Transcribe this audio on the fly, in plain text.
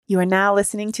You are now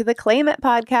listening to the Claim It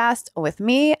podcast with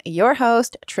me, your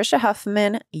host, Trisha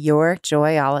Huffman, your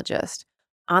joyologist.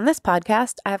 On this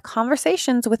podcast, I have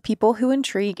conversations with people who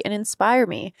intrigue and inspire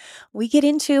me. We get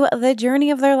into the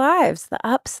journey of their lives, the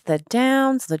ups, the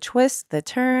downs, the twists, the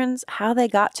turns, how they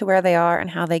got to where they are, and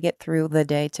how they get through the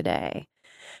day to day.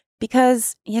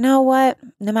 Because you know what?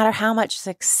 No matter how much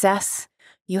success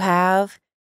you have,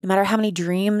 no matter how many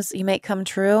dreams you make come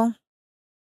true,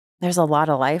 there's a lot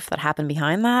of life that happened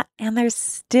behind that, and there's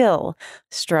still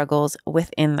struggles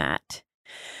within that.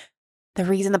 The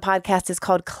reason the podcast is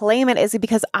called Claim It is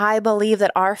because I believe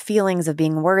that our feelings of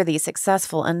being worthy,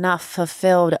 successful, enough,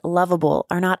 fulfilled, lovable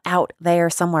are not out there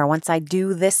somewhere. Once I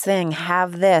do this thing,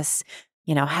 have this,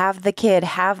 have the kid,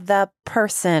 have the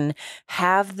person,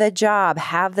 have the job,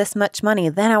 have this much money,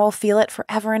 then I will feel it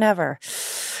forever and ever.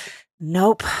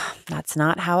 Nope, that's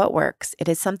not how it works. It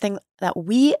is something that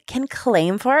we can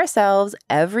claim for ourselves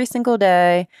every single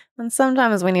day. And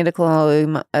sometimes we need to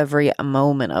claim every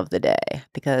moment of the day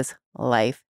because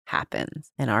life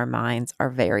happens and our minds are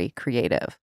very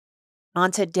creative. On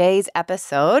today's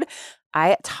episode,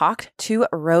 I talked to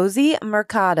Rosie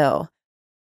Mercado.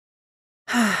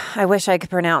 I wish I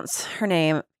could pronounce her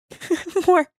name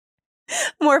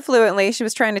more fluently. She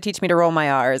was trying to teach me to roll my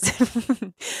R's,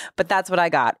 but that's what I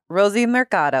got. Rosie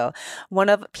Mercado, one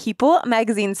of People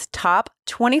magazine's top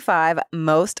 25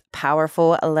 most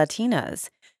powerful Latinas.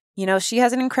 She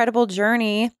has an incredible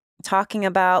journey talking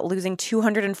about losing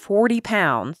 240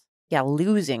 pounds. Yeah,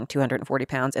 losing 240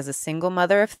 pounds as a single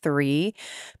mother of 3,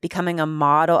 becoming a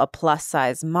model, a plus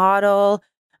size model,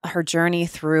 her journey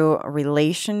through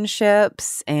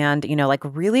relationships and,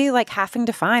 really having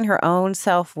to find her own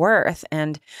self-worth.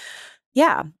 And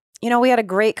yeah, we had a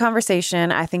great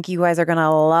conversation. I think you guys are going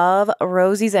to love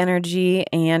Rosie's energy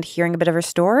and hearing a bit of her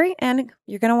story. And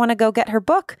you're going to want to go get her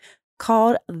book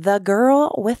called The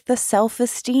Girl with the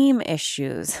Self-Esteem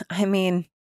Issues. I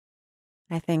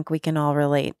think we can all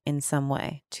relate in some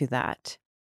way to that.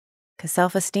 Because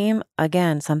self-esteem,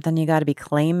 again, something you got to be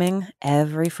claiming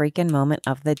every freaking moment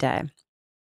of the day.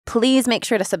 Please make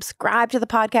sure to subscribe to the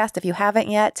podcast if you haven't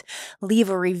yet. Leave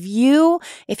a review.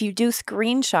 If you do,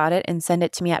 screenshot it and send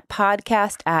it to me at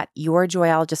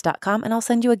podcast@yourjoyologist.com, and I'll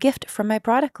send you a gift from my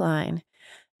product line.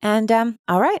 And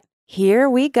all right, here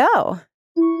we go.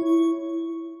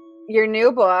 Your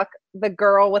new book, The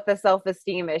Girl with the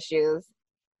Self-Esteem Issues.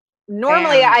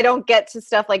 Normally, I don't get to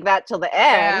stuff like that till the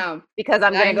end because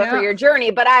I'm going to go through your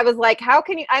journey. But I was like, how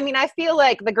can you? I feel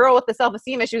like the girl with the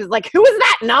self-esteem issues is like, who is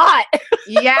that not?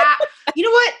 Yeah. You know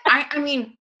what?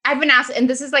 I've been asked, and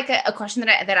this is like a question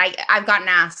that I've gotten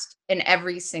asked in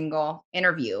every single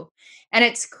interview. And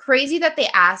it's crazy that they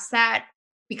ask that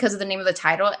because of the name of the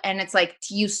title. And it's like,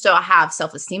 do you still have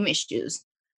self-esteem issues?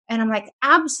 And I'm like,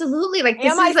 absolutely. Like,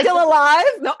 this am I still alive?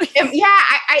 No. Yeah,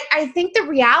 I think the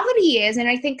reality is, and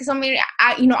I think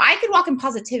I could walk in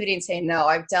positivity and say, no,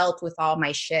 I've dealt with all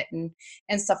my shit and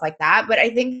stuff like that. But I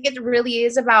think it really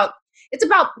is about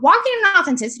walking in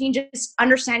authenticity and just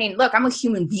understanding, look, I'm a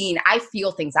human being. I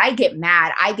feel things. I get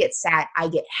mad. I get sad. I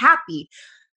get happy.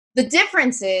 The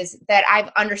difference is that I've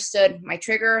understood my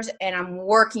triggers and I'm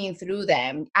working through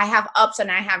them. I have ups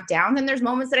and I have downs, and there's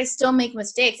moments that I still make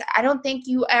mistakes. I don't think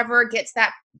you ever get to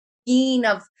that being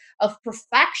of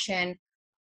perfection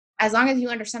as long as you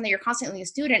understand that you're constantly a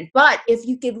student. But if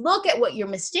you could look at what your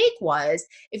mistake was,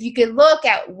 if you could look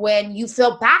at when you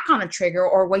fell back on a trigger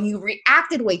or when you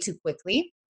reacted way too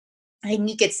quickly, and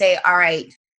you could say, all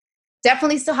right,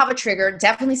 definitely still have a trigger,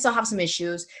 definitely still have some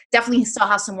issues, definitely still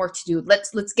have some work to do.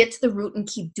 Let's get to the root and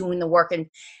keep doing the work.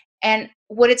 And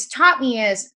what it's taught me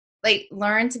is like,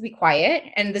 learn to be quiet.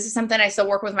 And this is something I still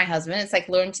work with my husband. It's like,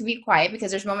 learn to be quiet, because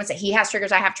there's moments that he has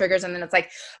triggers, I have triggers. And then it's like,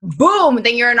 boom,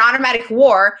 then you're in automatic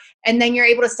war. And then you're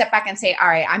able to step back and say, all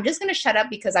right, I'm just going to shut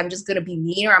up because I'm just going to be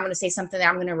mean, or I'm going to say something that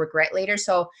I'm going to regret later.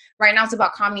 So right now it's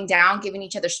about calming down, giving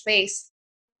each other space,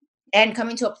 and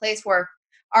coming to a place where,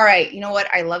 all right, you know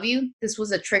what? I love you. This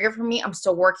was a trigger for me. I'm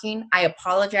still working. I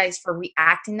apologize for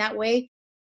reacting that way.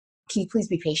 Can you please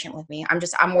be patient with me? I'm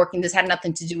working. This had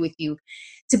nothing to do with you.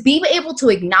 To be able to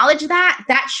acknowledge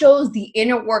that shows the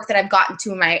inner work that I've gotten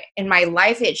to in my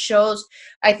life. It shows,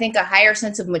 I think, a higher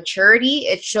sense of maturity.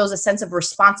 It shows a sense of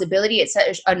responsibility. It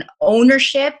says an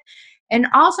ownership. And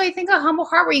also, I think, a humble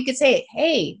heart where you could say,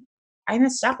 hey, I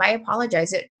messed up. I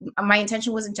apologize. My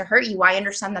intention wasn't to hurt you. I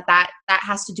understand that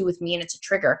has to do with me and it's a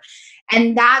trigger.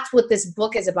 And that's what this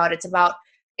book is about. It's about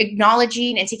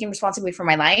acknowledging and taking responsibility for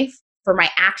my life, for my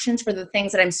actions, for the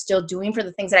things that I'm still doing, for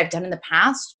the things that I've done in the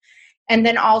past. And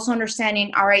then also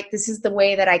understanding, all right, this is the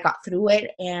way that I got through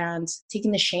it, and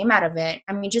taking the shame out of it.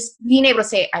 I mean, just being able to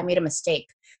say, I made a mistake.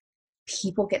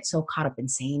 people get so caught up in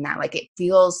saying that. Like, it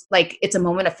feels like it's a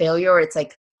moment of failure. Or it's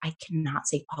like, I cannot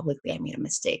say publicly I made a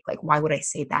mistake. Like, why would I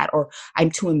say that? Or I'm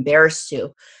too embarrassed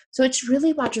to. So it's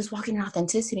really about just walking in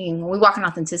authenticity. And when we walk in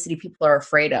authenticity, people are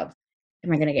afraid of,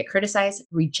 am I going to get criticized,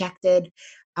 rejected?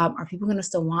 Are people going to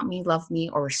still want me, love me,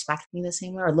 or respect me the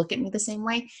same way, or look at me the same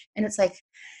way? And it's like,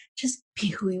 just be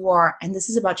who you are. And this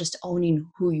is about just owning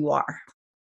who you are.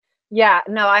 Yeah,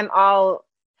 no, I'm all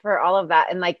for all of that.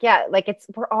 And like, yeah, like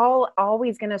we're all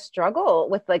always going to struggle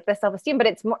with like the self-esteem, but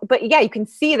it's more, but yeah, you can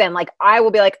see then, like, I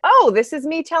will be like, oh, this is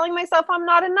me telling myself I'm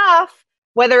not enough.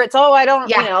 Whether it's, oh, I don't,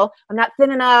 I'm not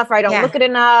thin enough, or I don't look good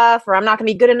enough, or I'm not going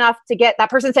to be good enough to get, that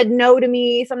person said no to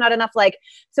me, so I'm not enough. Like,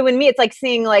 so in me, it's like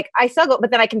seeing, like, I struggle, but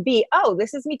then I can be, oh,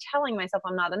 this is me telling myself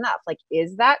I'm not enough. Like,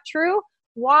 is that true?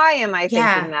 Why am I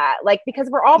thinking that? Like, because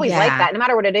we're always like that, no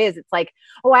matter what it is. It's like,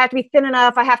 oh, I have to be thin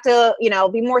enough. I have to,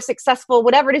 be more successful,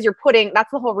 whatever it is you're putting.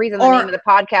 That's the whole reason the name of the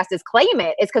podcast is Claim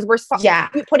It. It's because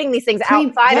we're putting these things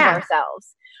outside of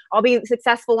ourselves. I'll be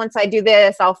successful once I do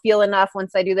this. I'll feel enough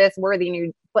once I do this,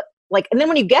 worthy. But like, and then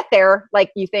when you get there,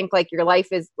 like, you think like your life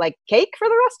is like cake for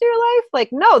the rest of your life. Like,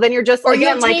 no, then you're just, or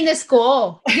you obtain this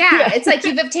goal. Yeah. It's like,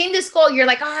 you've obtained this goal. You're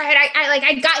like, all right,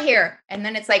 I got here. And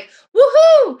then it's like,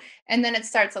 woohoo. And then it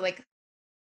starts like,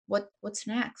 what's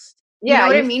next? You know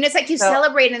what I mean? It's like you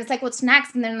celebrate, and it's like, what's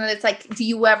next? And then it's like, do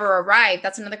you ever arrive?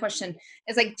 That's another question.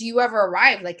 It's like, do you ever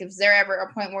arrive? Like, is there ever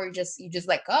a point where you just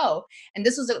let go? And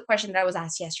this was a question that I was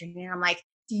asked yesterday. And I'm like,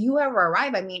 do you ever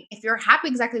arrive? I mean, if you're happy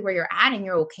exactly where you're at and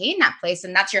you're okay in that place,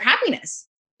 and that's your happiness,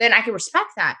 then I can respect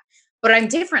that. But I'm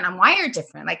different. I'm wired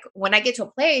different. Like, when I get to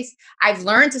a place, I've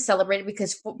learned to celebrate it,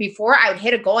 because before I would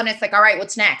hit a goal and it's like, all right,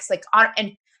 what's next? Like,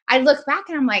 and I look back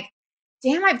and I'm like,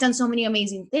 damn, I've done so many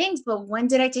amazing things, but when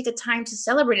did I take the time to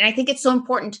celebrate? And I think it's so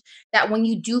important that when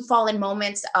you do fall in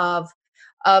moments of,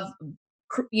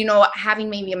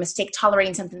 having maybe a mistake,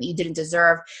 tolerating something that you didn't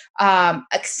deserve,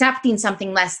 accepting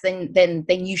something less than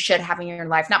you should have in your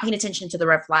life, not paying attention to the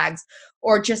red flags,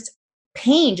 or just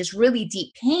pain, just really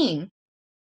deep pain,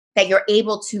 that you're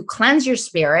able to cleanse your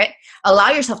spirit, allow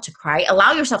yourself to cry,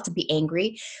 allow yourself to be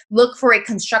angry, look for a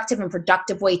constructive and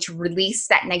productive way to release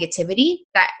that negativity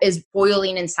that is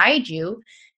boiling inside you.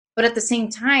 But at the same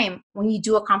time, when you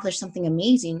do accomplish something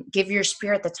amazing, give your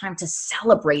spirit the time to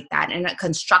celebrate that in a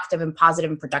constructive and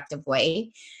positive and productive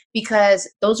way, because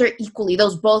those are equally,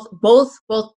 both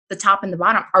the top and the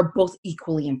bottom are both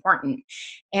equally important.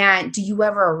 And do you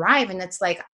ever arrive? And it's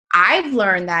like, I've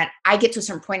learned that I get to a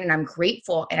certain point and I'm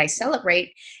grateful and I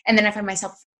celebrate. And then I find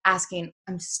myself asking,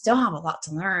 I still have a lot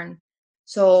to learn.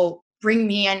 So bring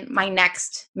me in my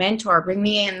next mentor, bring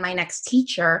me in my next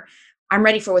teacher. I'm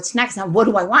ready for what's next. Now, what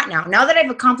do I want now? Now that I've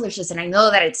accomplished this and I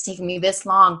know that it's taken me this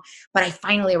long, but I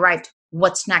finally arrived,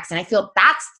 what's next? And I feel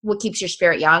that's what keeps your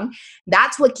spirit young.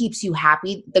 That's what keeps you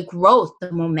happy. The growth,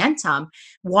 the momentum,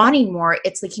 wanting more.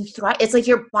 It's like you thrive. It's like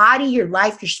your body, your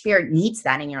life, your spirit needs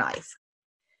that in your life.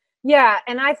 Yeah.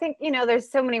 And I think,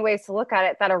 there's so many ways to look at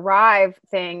it. That arrive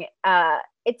thing,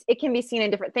 it can be seen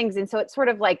in different things. And so it's sort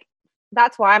of like,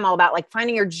 that's why I'm all about like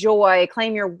finding your joy,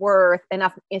 claim your worth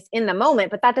enough is in the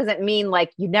moment. But that doesn't mean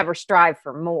like you never strive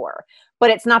for more, but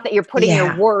it's not that you're putting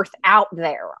your worth out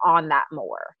there on that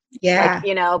more. Yeah.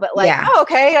 Like, but like, oh,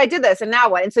 okay, I did this and now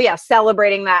what? And so, yeah,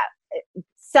 celebrating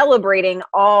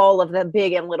all of the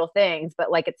big and little things,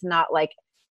 but like, it's not like,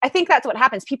 I think that's what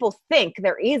happens. People think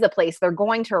there is a place they're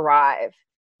going to arrive,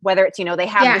 whether it's, they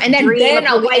have this and then, dream then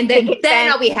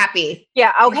I'll be happy.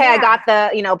 Yeah. Okay. Yeah. I got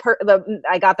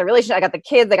I got the relationship, I got the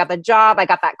kids, I got the job, I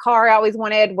got that car I always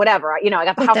wanted, whatever, I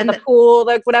got the house and the pool,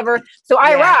 like whatever. So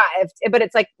I arrived, but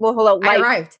it's like, well, hello,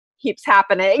 life keeps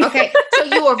happening. Okay. So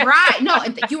you arrive. No,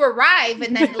 you arrive.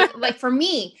 And then like for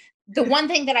me, the one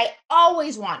thing that I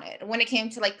always wanted when it came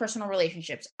to like personal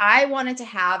relationships, I wanted to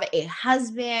have a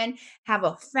husband, have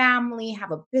a family,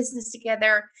 have a business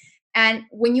together. And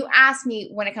when you ask me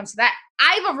when it comes to that,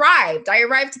 I've arrived. I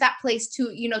arrived to that place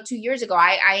 2 years ago.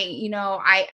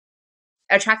 I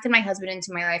attracted my husband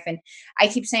into my life, and I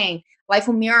keep saying life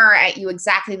will mirror at you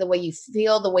exactly the way you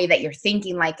feel, the way that you're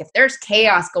thinking. Like, if there's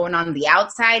chaos going on the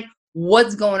outside,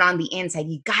 what's going on the inside?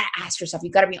 You got to ask yourself,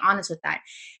 you got to be honest with that.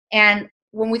 And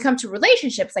when we come to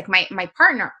relationships, like my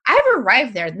partner, I've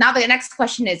arrived there. Now the next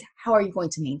question is, how are you going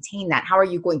to maintain that? How are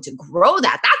you going to grow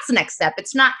that? That's the next step.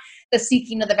 It's not the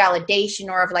seeking of the validation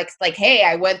or of like, hey,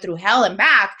 I went through hell and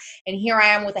back and here I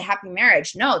am with a happy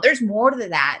marriage. No, there's more to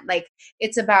that. Like,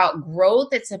 it's about growth.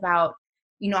 It's about,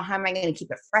 how am I going to keep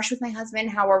it fresh with my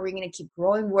husband? How are we going to keep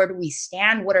growing? Where do we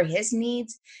stand? What are his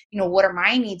needs? What are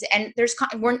my needs? And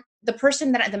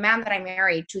the man that I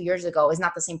married 2 years ago is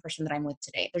not the same person that I'm with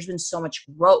today. There's been so much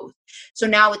growth. So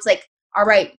now it's like, all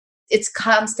right, it's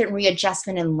constant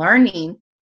readjustment and learning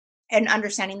and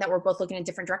understanding that we're both looking in a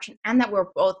different direction and that we're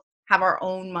both have our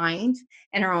own mind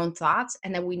and our own thoughts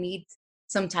and that we need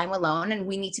some time alone and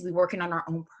we need to be working on our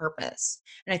own purpose.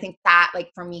 And I think that,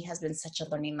 like, for me has been such a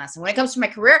learning lesson. When it comes to my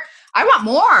career, I want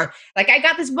more. Like, I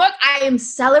got this book. I am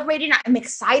celebrating. I'm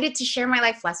excited to share my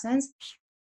life lessons,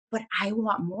 but I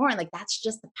want more. And like, that's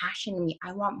just the passion in me.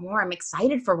 I want more. I'm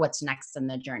excited for what's next in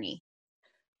the journey.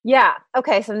 Yeah.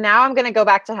 Okay. So now I'm going to go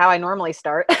back to how I normally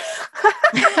start.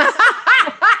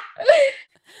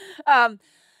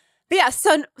 But yeah,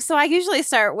 so I usually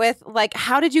start with, like,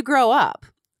 how did you grow up?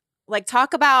 Like,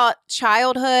 talk about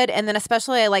childhood, and then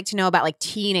especially I like to know about like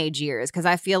teenage years, because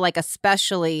I feel like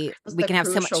especially we can have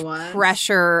so much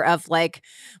pressure of like,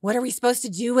 what are we supposed to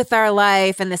do with our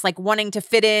life, and this like wanting to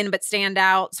fit in but stand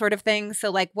out sort of thing.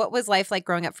 So like, what was life like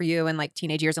growing up for you in like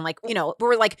teenage years, and like, you know,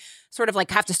 we're like sort of like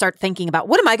have to start thinking about,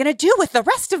 what am I going to do with the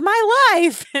rest of my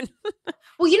life?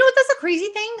 Well, you know what? That's a crazy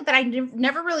thing that I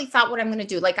never really thought what I'm going to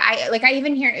do. Like I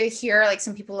even hear like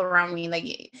some people around me, like,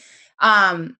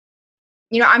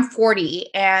 you know, I'm 40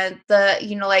 and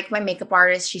like my makeup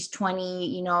artist, she's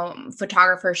 20, you know,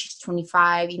 photographer, she's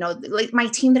 25, you know, like my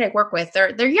team that I work with,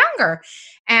 they're younger.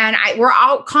 And we're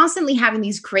all constantly having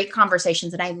these great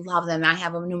conversations and I love them. I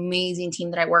have an amazing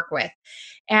team that I work with.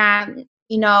 And,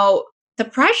 you know, the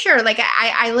pressure, like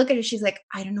I look at it, she's like,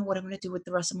 I don't know what I'm going to do with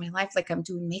the rest of my life. Like, I'm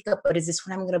doing makeup, but is this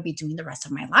what I'm going to be doing the rest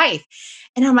of my life?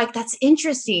 And I'm like, that's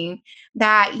interesting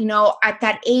that, you know, at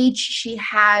that age, she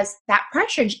has that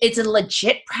pressure. It's a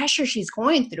legit pressure she's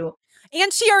going through.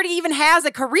 And she already even has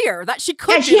a career that she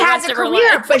could do. She has a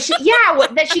career,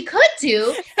 but that she could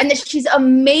do and that she's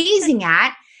amazing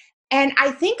at. And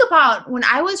I think about when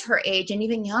I was her age and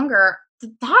even younger,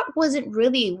 the thought wasn't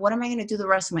really, what am I going to do the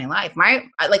rest of my life?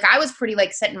 I was pretty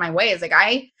like set in my ways. Like,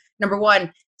 number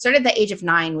one, started at the age of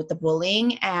 9 with the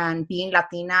bullying and being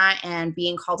Latina and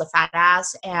being called a fat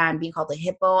ass and being called a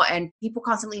hippo and people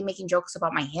constantly making jokes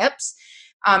about my hips.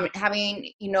 Having,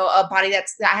 you know, a body that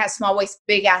has small waist,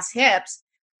 big ass hips.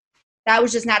 That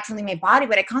was just naturally my body,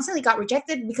 but I constantly got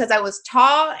rejected because I was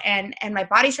tall and my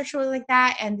body structure was like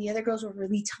that. And the other girls were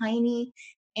really tiny.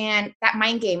 And that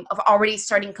mind game of already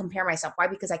starting to compare myself. Why?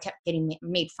 Because I kept getting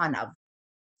made fun of.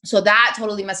 So that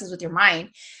totally messes with your mind.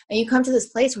 And you come to this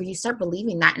place where you start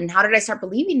believing that. And how did I start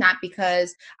believing that?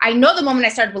 Because I know the moment I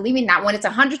started believing that, when it's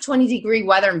 120-degree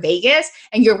weather in Vegas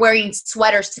and you're wearing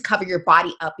sweaters to cover your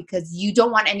body up because you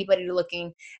don't want anybody to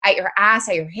looking at your ass,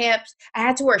 at your hips. I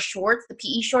had to wear shorts, the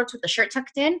PE shorts with the shirt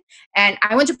tucked in. And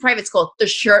I went to private school. The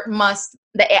shirt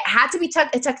it had to be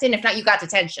tucked in. If not, you got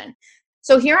detention.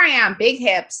 So here I am, big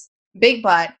hips, big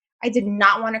butt. I did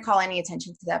not want to call any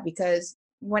attention to that because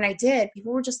when I did,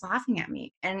 people were just laughing at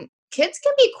me. And kids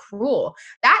can be cruel.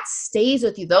 That stays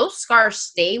with you. Those scars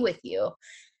stay with you.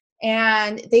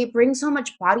 And they bring so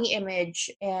much body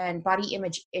image and body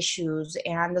image issues.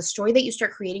 And the story that you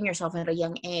start creating yourself at a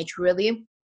young age really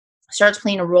starts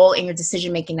playing a role in your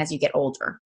decision making as you get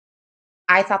older.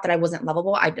 I thought that I wasn't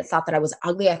lovable. I thought that I was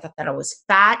ugly. I thought that I was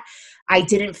fat. I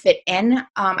didn't fit in.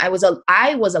 I was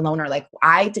a loner. Like,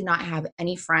 I did not have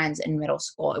any friends in middle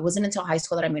school. It wasn't until high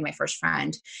school that I made my first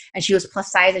friend. And she was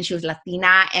plus size and she was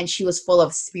Latina and she was full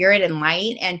of spirit and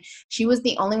light. And she was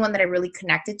the only one that I really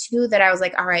connected to that I was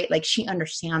like, all right, like, she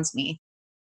understands me.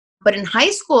 But in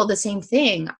high school, the same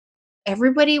thing.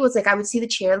 Everybody was like, I would see the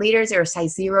cheerleaders. They were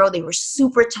size 0. They were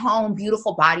super toned,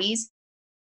 beautiful bodies,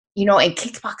 you know, and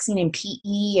kickboxing and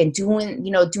PE and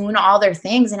doing all their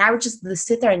things. And I would just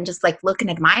sit there and just like look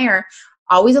and admire,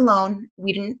 always alone.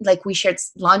 We shared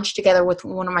lunch together with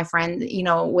one of my friends, you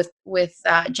know, with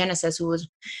Genesis, who was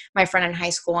my friend in high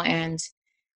school. And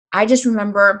I just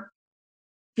remember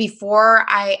before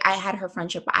I had her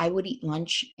friendship, I would eat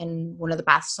lunch in one of the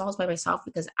bath stalls by myself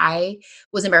because I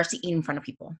was embarrassed to eat in front of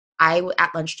people.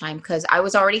 At lunchtime, because I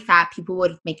was already fat, people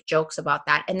would make jokes about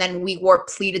that. And then we wore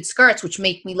pleated skirts, which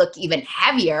make me look even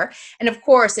heavier. And of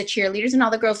course, the cheerleaders and all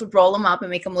the girls would roll them up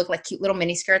and make them look like cute little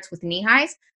mini skirts with knee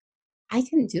highs. I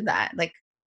couldn't do that. Like,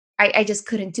 I just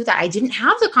couldn't do that. I didn't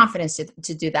have the confidence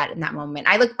to do that in that moment.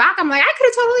 I look back, I'm like, I could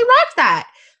have totally rocked that.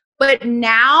 But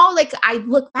now, like, I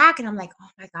look back and I'm like, oh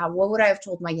my God, what would I have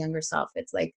told my younger self?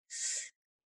 It's like,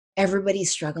 everybody's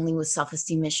struggling with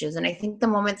self-esteem issues. And I think the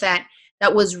moment that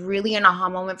was really an aha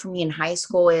moment for me in high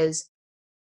school is,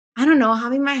 I don't know,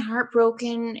 having my heart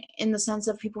broken in the sense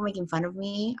of people making fun of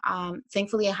me.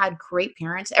 Thankfully, I had great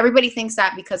parents. Everybody thinks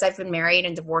that because I've been married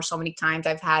and divorced so many times,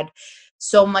 I've had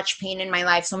so much pain in my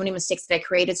life, so many mistakes that I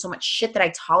created, so much shit that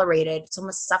I tolerated, so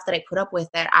much stuff that I put up with,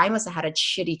 that I must have had a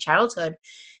shitty childhood.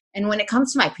 And when it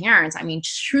comes to my parents, I mean,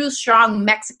 true, strong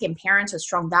Mexican parents with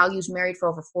strong values, married for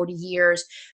over 40 years,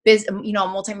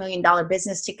 multi-million-dollar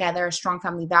business together, strong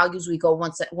family values. We go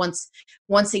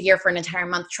once a year for an entire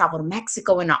month, travel to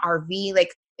Mexico in an RV.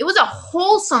 Like, it was a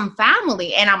wholesome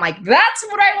family. And I'm like, that's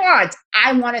what I want.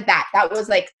 I wanted that. That was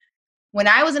like, when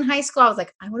I was in high school, I was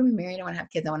like, I want to be married. I want to have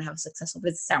kids. I want to have a successful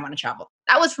business. I want to travel.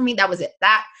 That was for me. That was it.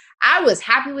 That I was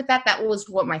happy with that. That was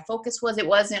what my focus was. It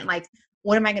wasn't like,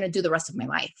 what am I going to do the rest of my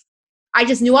life? I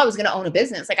just knew I was going to own a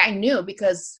business. Like, I knew,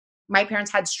 because my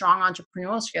parents had strong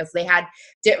entrepreneurial skills. They had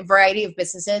a variety of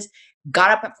businesses,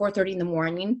 got up at 4:30 in the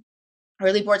morning,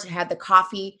 early boards, had the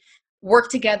coffee,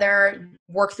 worked together,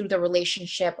 worked through the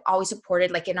relationship, always supported.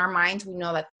 Like, in our minds, we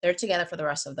know that they're together for the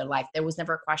rest of their life. There was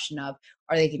never a question of,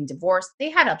 are they getting divorced?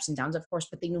 They had ups and downs, of course,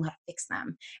 but they knew how to fix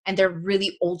them. And they're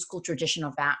really old school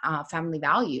traditional family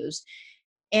values.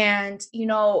 And,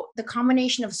 the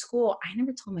combination of school, I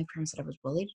never told my parents that I was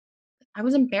bullied. I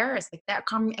was embarrassed. Like, that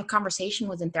conversation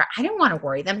wasn't there. I didn't want to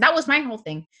worry them. That was my whole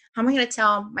thing. How am I going to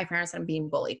tell my parents that I'm being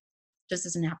bullied? Just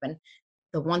doesn't happen.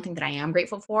 The one thing that I am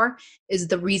grateful for is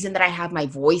the reason that I have my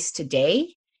voice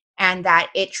today, and that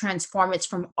it transformed. It's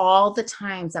from all the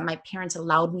times that my parents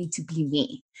allowed me to be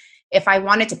me. If I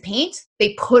wanted to paint,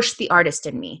 they pushed the artist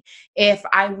in me. If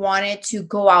I wanted to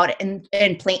go out and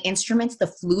play instruments, the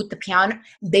flute, the piano,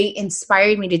 they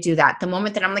inspired me to do that. The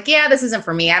moment that I'm like, yeah, this isn't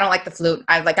for me. I don't like the flute.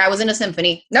 I was in a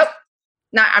symphony. Nope.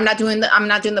 I'm not doing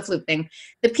the flute thing.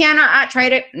 The piano, I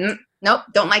tried it. Nope,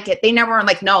 don't like it. They never were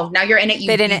like, no, now you're in it.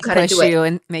 They didn't push you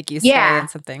and make you stay in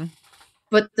something.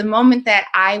 But the moment that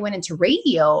I went into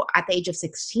radio at the age of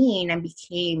 16 and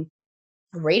became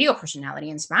a radio personality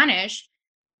in Spanish,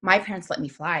 my parents let me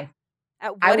fly.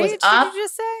 At what age did you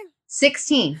just say?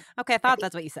 16. Okay, I thought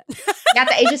that's what you said. Yeah, at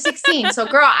the age of 16. So,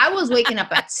 girl, I was waking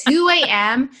up at 2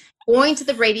 a.m., going to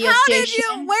the radio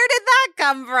station. Where did that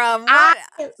come from? I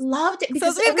loved it.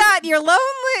 Because you've got, you're lonely,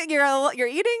 you're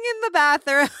eating in the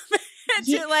bathroom.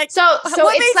 You're like, so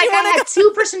it's like I had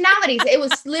two personalities. It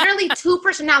was literally two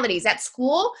personalities. At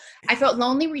school, I felt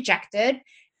lonely, rejected,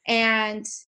 and,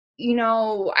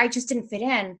 I just didn't fit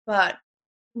in. But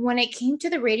when it came to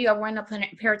the radio, I wound up on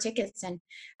a pair of tickets, and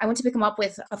I went to pick them up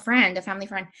with a family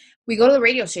friend. We go to the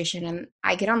radio station, and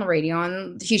I get on the radio,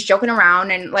 and he's joking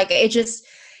around, and like,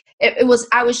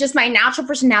 I was just my natural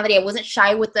personality. I wasn't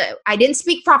shy I didn't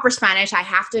speak proper Spanish. I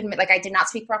have to admit, like, I did not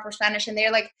speak proper Spanish, and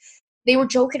they were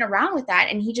joking around with that,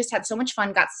 and he just had so much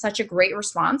fun, got such a great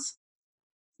response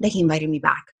that he invited me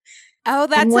back. Oh,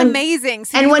 that's amazing.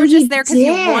 So you were just there because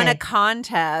you won a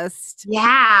contest.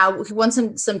 Yeah, we won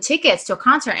some tickets to a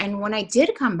concert. And when I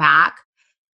did come back,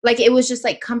 like, it was just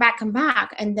like, come back.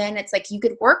 And then it's like, you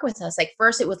could work with us. Like,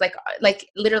 first it was like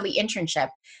literally internship.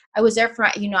 I was there for,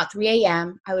 at 3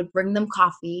 a.m. I would bring them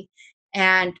coffee,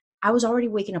 and I was already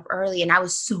waking up early, and I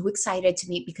was so excited to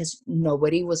meet because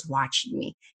nobody was watching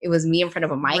me. It was me in front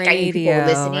of a mic. I knew people were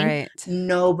listening. Right.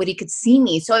 Nobody could see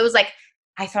me. So it was like,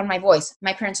 I found my voice.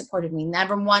 My parents supported me.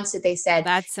 Never once did they said,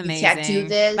 that's amazing. You can't do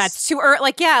this. That's too early.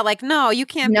 Like, yeah, like, no, you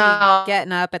can't be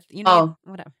getting up at,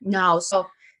 whatever. No. So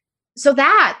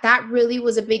that really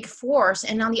was a big force.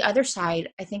 And on the other side,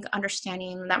 I think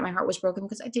understanding that my heart was broken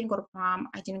because I didn't go to prom.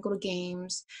 I didn't go to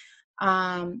games.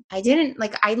 I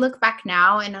look back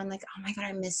now and I'm like, oh my God,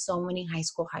 I missed so many high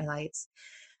school highlights.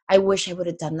 I wish I would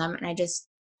have done them. And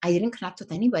I didn't connect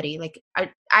with anybody. Like,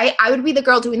 I would be the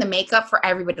girl doing the makeup for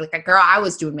everybody. Like, a girl, I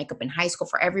was doing makeup in high school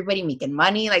for everybody, making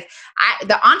money. Like,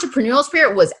 the entrepreneurial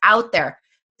spirit was out there.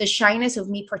 The shyness of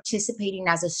me participating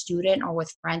as a student or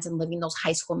with friends and living those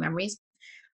high school memories,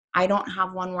 I don't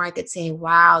have one where I could say,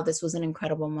 wow, this was an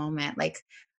incredible moment. Like,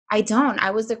 I don't.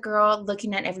 I was the girl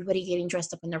looking at everybody getting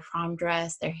dressed up in their prom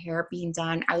dress, their hair being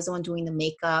done. I was the one doing the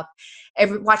makeup,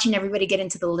 watching everybody get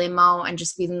into the limo and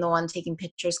just being the one taking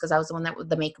pictures because I was the one that was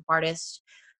the makeup artist.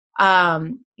 I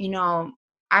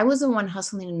was the one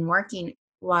hustling and working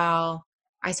while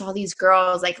I saw these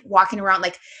girls like walking around,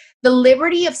 like the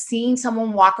liberty of seeing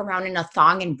someone walk around in a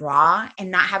thong and bra and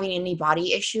not having any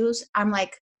body issues. I'm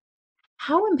like,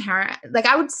 how empowering, like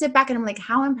I would sit back and I'm like,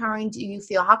 how empowering do you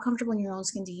feel? How comfortable in your own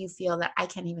skin do you feel that I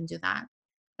can't even do that?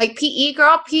 Like PE,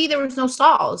 there was no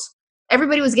stalls.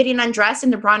 Everybody was getting undressed in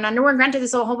their bra and underwear. Granted,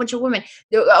 there's a whole bunch of women,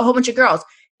 a whole bunch of girls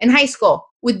in high school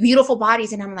with beautiful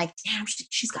bodies. And I'm like, damn,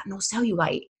 she's got no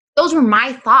cellulite. Those were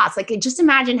my thoughts. Like, just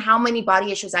imagine how many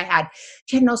body issues I had.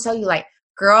 She had no cellulite.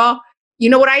 Girl, you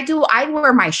know what I do? I'd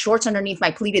wear my shorts underneath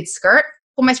my pleated skirt,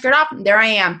 pull my skirt off, and there I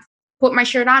am. Put my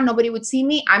shirt on, nobody would see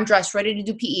me. I'm dressed, ready to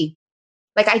do PE.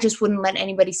 Like, I just wouldn't let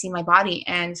anybody see my body.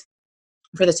 And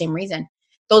for the same reason,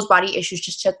 those body issues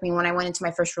just took me when I went into my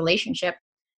first relationship.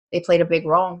 they played a big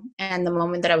role. And the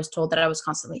moment that I was told that I was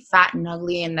constantly fat and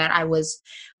ugly and that I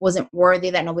wasn't worthy,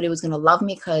 that nobody was going to love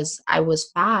me because I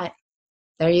was fat,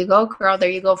 there you go, girl. There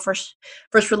you go. First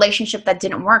relationship that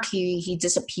didn't work. He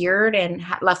disappeared and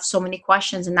left so many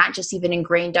questions, and that just even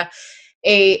ingrained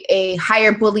a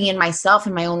higher bully in myself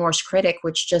and my own worst critic,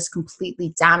 which just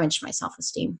completely damaged my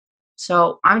self-esteem.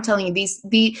 So I'm telling you,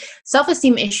 the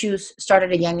self-esteem issues start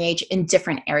at a young age in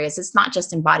different areas. It's not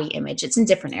just in body image. It's in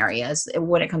different areas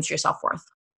when it comes to your self-worth.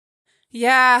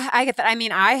 Yeah, I get that. I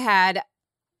mean, I had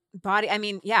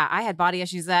body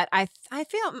issues that I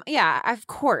feel, yeah, of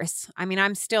course. I mean,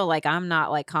 I'm still like, I'm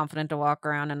not like confident to walk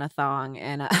around in a thong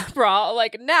and a bra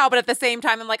like now, but at the same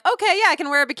time, I'm like, okay, yeah, I can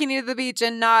wear a bikini to the beach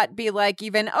and not be like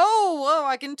even, oh,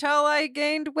 I can tell I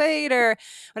gained weight or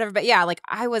whatever. But yeah, like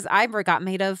I got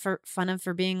made fun of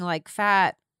for being like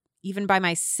fat even by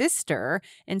my sister.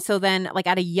 And so then like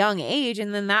at a young age,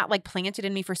 and then that like planted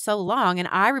in me for so long. And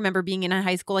I remember being in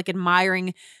high school, like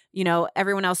admiring,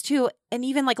 everyone else too. And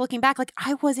even like looking back, like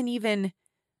I wasn't even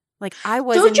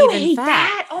Don't you hate fat.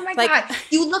 that? Oh my God.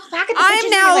 You look back at the I'm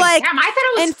pictures now and you're like, damn, I thought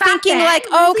I was and fat thinking then. like,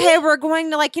 Really? okay, we're going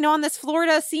to like, on this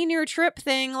Florida senior trip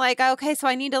thing. Like, okay, so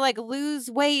I need to like lose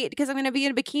weight because I'm going to be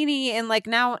in a bikini. And like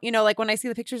now, like when I see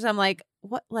the pictures, I'm like,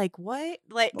 what? Like, what?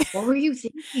 Like, what were you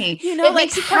thinking?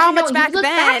 Like how much back then?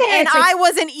 And I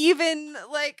wasn't even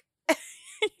like,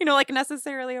 like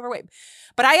necessarily overweight.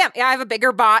 But I have a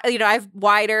bigger body, I have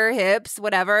wider hips,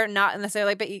 whatever, not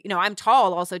necessarily, but I'm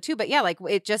tall also too. But yeah, like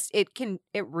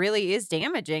it really is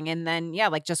damaging. And then, yeah,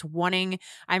 like just I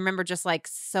remember just like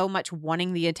so much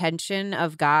wanting the attention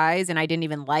of guys, and I didn't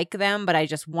even like them, but I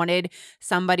just wanted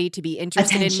somebody to be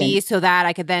interested in me so that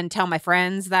I could then tell my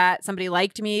friends that somebody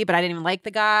liked me, but I didn't even like the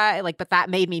guy. Like, but that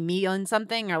made me on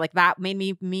something, or like that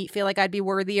made me feel like I'd be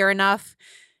worthier enough.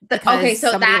 Okay,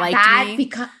 so that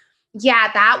becomes,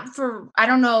 yeah, that for, I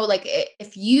don't know, like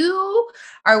if you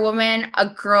are a woman, a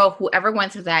girl, whoever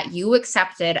went through that, you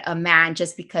accepted a man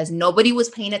just because nobody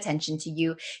was paying attention to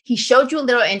you. He showed you a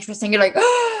little interest and you're like,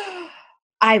 oh,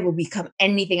 I will become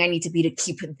anything I need to be to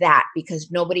keep that because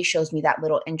nobody shows me that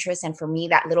little interest. And for me,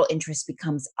 that little interest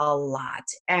becomes a lot.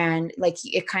 And like,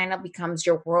 it kind of becomes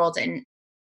your world. And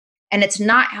it's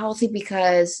not healthy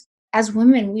because as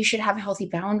women, we should have healthy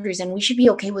boundaries and we should be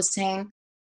okay with saying,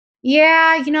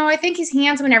 yeah, I think he's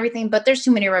handsome and everything, but there's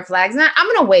too many red flags. And I'm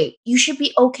going to wait. You should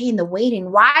be okay in the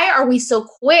waiting. Why are we so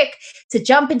quick to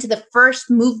jump into the first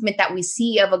movement that we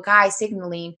see of a guy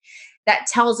signaling that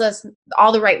tells us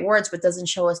all the right words, but doesn't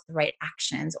show us the right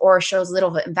actions or shows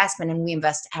little investment and we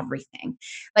invest everything?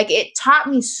 Like it taught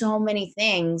me so many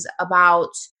things about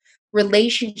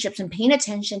relationships and paying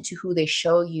attention to who they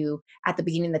show you at the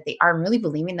beginning that they are, and really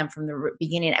believing them from the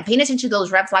beginning and paying attention to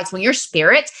those red flags. When your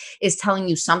spirit is telling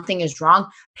you something is wrong,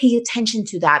 pay attention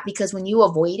to that, because when you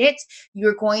avoid it,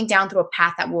 you're going down through a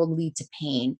path that will lead to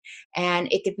pain. And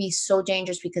it could be so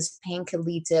dangerous because pain could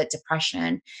lead to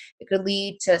depression. It could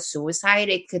lead to suicide.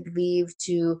 It could lead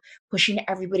to pushing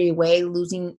everybody away,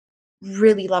 losing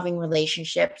really loving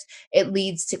relationships. It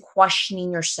leads to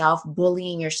questioning yourself,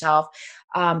 bullying yourself,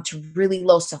 to really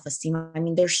low self-esteem. I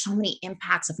mean, there's so many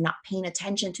impacts of not paying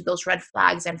attention to those red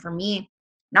flags. And for me,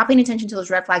 not paying attention to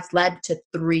those red flags led to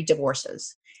 3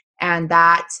 divorces. And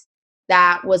that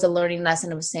was a learning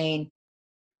lesson of saying,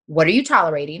 what are you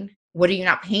tolerating? What are you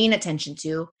not paying attention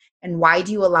to? And why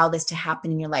do you allow this to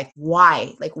happen in your life?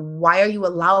 Why? Like, why are you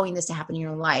allowing this to happen in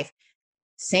your life?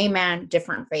 Same man,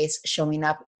 different face showing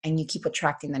up, and you keep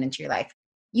attracting that into your life.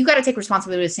 You got to take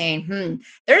responsibility of saying,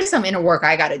 there's some inner work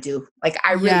I got to do. Like,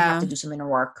 I really have to do some inner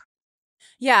work.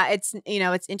 Yeah, it's,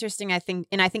 it's interesting, I think,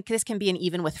 and I think this can be an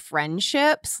even with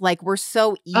friendships. Like, we're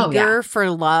so eager for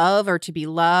love or to be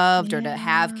loved or to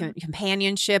have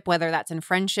companionship, whether that's in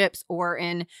friendships or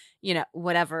in,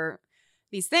 whatever,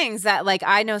 these things that, like,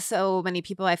 I know so many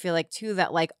people, I feel like, too,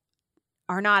 that, like,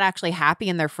 are not actually happy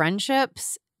in their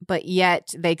friendships, but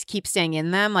yet they keep staying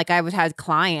in them. Like, I've had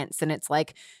clients and it's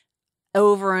like,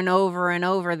 over and over and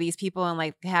over, these people and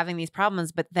like having these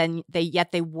problems, but then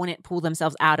they wouldn't pull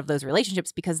themselves out of those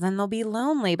relationships because then they'll be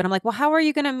lonely. But I'm like, well, how are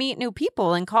you going to meet new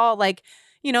people and call like,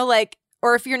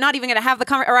 or if you're not even going to have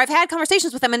or I've had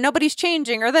conversations with them and nobody's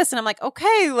changing or this. And I'm like,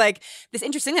 okay, like this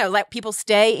interesting though, let people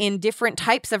stay in different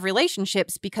types of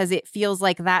relationships because it feels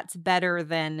like that's better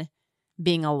than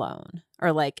being alone.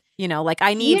 Or like, like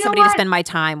I need somebody to spend my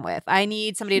time with. I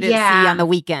need somebody to see on the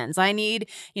weekends. I need,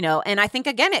 and I think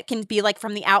again, it can be like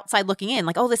from the outside looking in,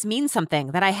 like, oh, this means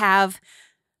something that I have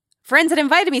friends that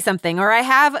invited me something, or I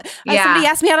have somebody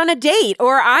asked me out on a date,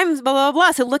 or I'm blah, blah,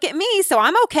 blah. So look at me. So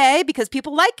I'm okay because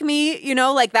people like me,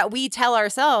 like that we tell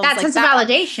ourselves. That sense of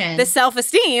validation. The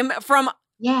self-esteem from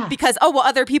Yeah. Because, oh, well,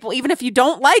 other people, even if you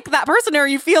don't like that person or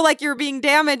you feel like you're being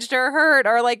damaged or hurt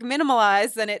or like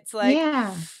minimalized, then it's like,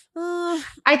 yeah.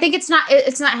 I think it's not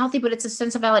healthy, but it's a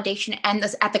sense of validation. And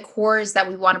this, at the core, is that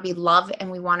we want to be loved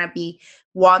and we want to be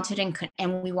wanted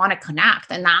and we want to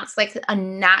connect. And that's like a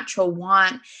natural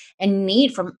want and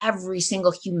need from every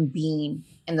single human being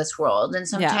in this world. And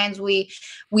sometimes we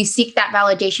seek that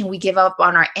validation. We give up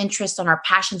on our interests, on our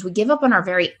passions. We give up on our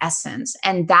very essence.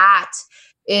 And that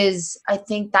is, I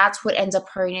think that's what ends up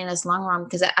hurting us long run,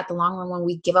 because at the long run, when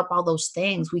we give up all those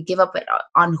things, we give up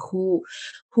on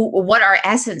what our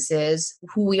essence is,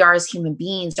 who we are as human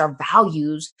beings, our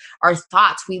values, our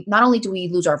thoughts. We not only do we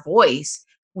lose our voice,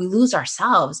 we lose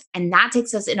ourselves. And that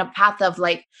takes us in a path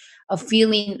of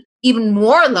feeling even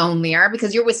more lonelier,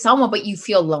 because you're with someone, but you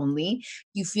feel lonely,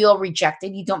 you feel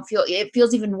rejected, it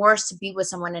feels even worse to be with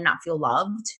someone and not feel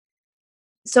loved.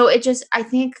 So I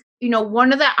think,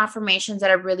 one of the affirmations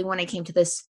that I really, when I came to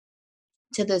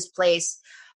this place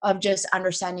of just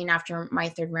understanding after my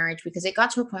third marriage, because it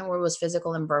got to a point where it was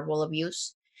physical and verbal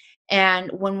abuse. And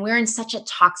when we're in such a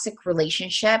toxic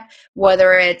relationship,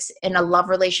 whether it's in a love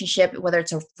relationship, whether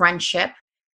it's a friendship,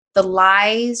 the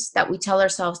lies that we tell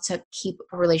ourselves to keep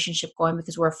a relationship going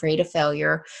because we're afraid of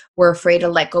failure, we're afraid to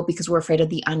let go because we're afraid of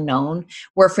the unknown,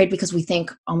 we're afraid because we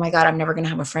think, oh my God, I'm never going to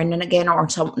have a friend again, or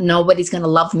nobody's going to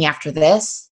love me after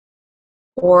this.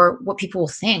 Or what people will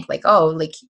think, like, oh,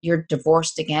 like, you're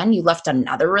divorced again, you left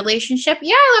another relationship.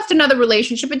 Yeah, I left another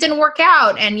relationship, it didn't work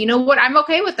out, and you know what, I'm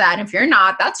okay with that. If you're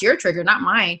not, that's your trigger, not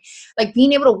mine. Like,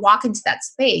 being able to walk into that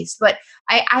space. But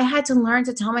I had to learn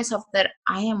to tell myself that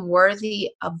I am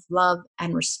worthy of love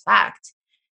and respect,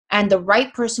 and the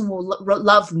right person will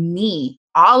love me,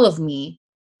 all of me,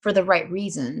 for the right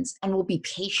reasons, and will be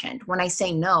patient. When I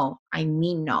say no, I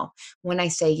mean no. When I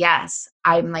say yes,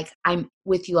 I'm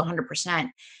with you 100%.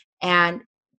 And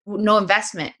no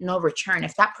investment, no return.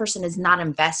 If that person is not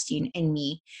investing in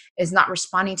me, is not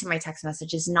responding to my text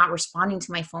messages, not responding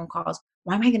to my phone calls,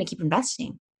 why am I going to keep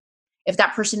investing? If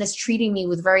that person is treating me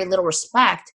with very little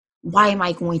respect, why am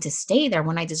I going to stay there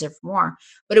when I deserve more?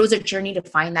 But it was a journey to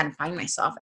find that and find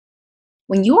myself.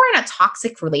 When you are in a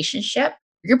toxic relationship,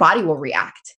 your body will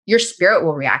react. Your spirit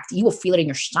will react. You will feel it in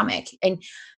your stomach. And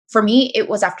for me, it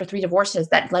was after 3 divorces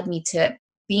that led me to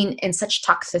being in such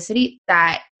toxicity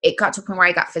that it got to a point where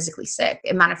I got physically sick.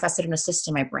 It manifested in a cyst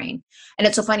in my brain. And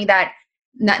it's so funny that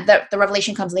the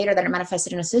revelation comes later that it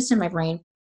manifested in a cyst in my brain,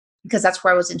 because that's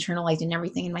where I was internalizing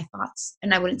everything in my thoughts.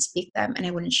 And I wouldn't speak them and I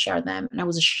wouldn't share them. And I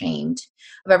was ashamed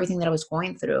of everything that I was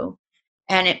going through.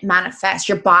 And it manifests.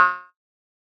 Your body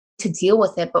to deal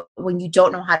with it, but when you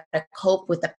don't know how to cope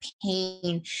with the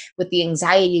pain, with the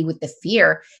anxiety, with the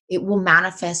fear, it will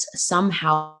manifest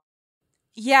somehow.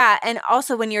 Yeah. And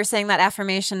also, when you're saying that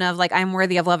affirmation of like, I'm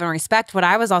worthy of love and respect, what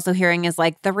I was also hearing is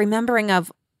like the remembering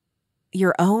of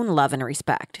your own love and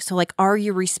respect. So like, are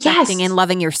you respecting and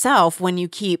loving yourself when you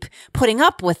keep putting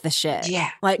up with the shit?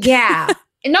 Yeah. Like, yeah.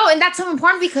 No, and that's so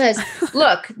important, because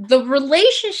look, the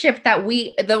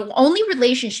only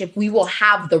relationship we will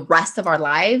have the rest of our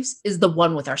lives is the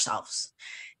one with ourselves.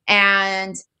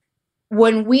 And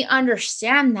when we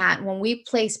understand that, when we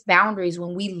place boundaries,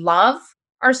 when we love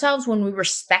ourselves, when we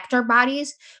respect our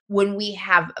bodies, when we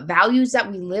have values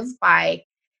that we live by,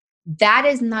 that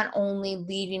is not only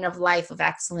leading a life of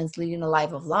excellence, leading a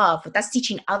life of love, but that's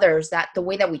teaching others that the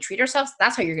way that we treat ourselves,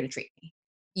 that's how you're going to treat me.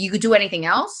 You could do anything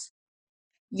else,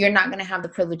 you're not going to have the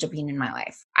privilege of being in my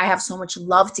life. I have so much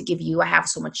love to give you. I have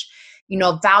so much,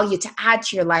 value to add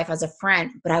to your life as a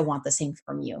friend, but I want the same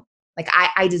from you. Like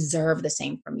I deserve the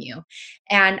same from you,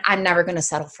 and I'm never going to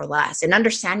settle for less. And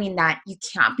understanding that you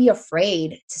can't be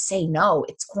afraid to say no,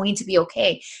 it's going to be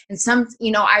okay. And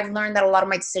I've learned that a lot of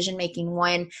my decision-making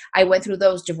when I went through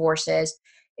those divorces,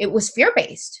 it was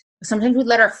fear-based. Sometimes we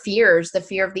let our fears, the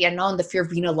fear of the unknown, the fear of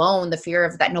being alone, the fear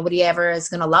of that nobody ever is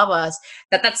going to love us,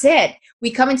 that's it. We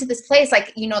come into this place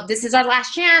like, this is our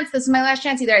last chance. This is my last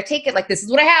chance. Either I take it, like, this is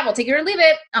what I have. I'll take it or leave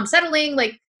it. I'm settling.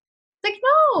 Like,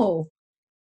 no.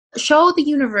 Show the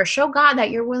universe, show God that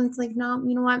you're willing to, like, no,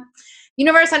 you know what?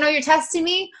 Universe, I know you're testing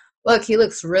me. Look, he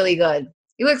looks really good.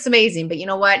 He looks amazing, but you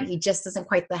know what? He just doesn't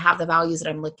quite have the values that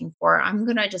I'm looking for. I'm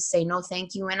going to just say no,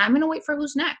 thank you. And I'm going to wait for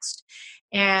who's next.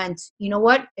 And you know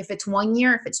what? If it's 1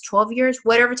 year, if it's 12 years,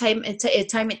 whatever time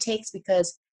it takes,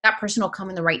 because that person will come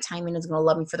in the right time and is going to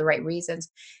love me for the right reasons.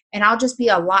 And I'll just be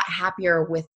a lot happier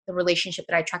with the relationship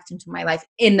that I attract into my life.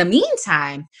 In the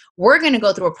meantime, we're going to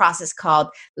go through a process called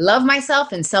love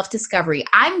myself and self-discovery.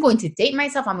 I'm going to date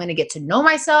myself. I'm going to get to know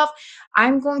myself.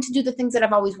 I'm going to do the things that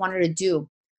I've always wanted to do.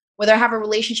 whether I have a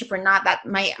relationship or not, that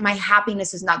my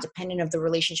happiness is not dependent of the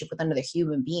relationship with another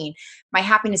human being. My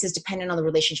happiness is dependent on the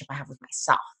relationship I have with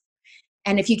myself.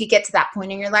 And if you could get to that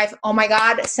point in your life, oh my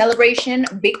God, celebration,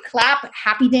 big clap,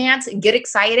 happy dance, get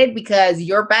excited, because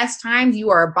your best times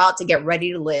you are about to get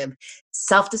ready to live.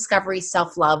 Self-discovery,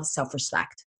 self-love,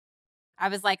 self-respect. I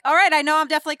was like, all right, I know I'm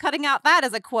definitely cutting out that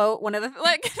as a quote, one of the,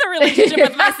 like, the relationship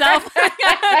with myself for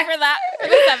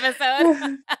this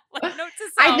episode. Like, note to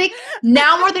self. I think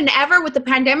now more than ever with the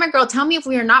pandemic, girl, tell me if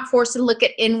we are not forced to look at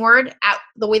inward at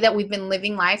the way that we've been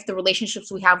living life, the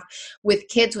relationships we have with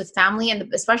kids, with family,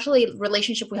 and especially the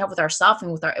relationship we have with ourselves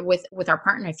and with our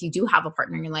partner. If you do have a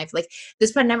partner in your life, like,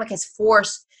 this pandemic has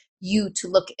forced you to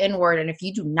look inward. And if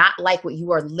you do not like what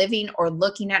you are living or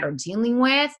looking at or dealing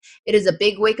with, it is a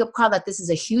big wake-up call that this is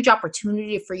a huge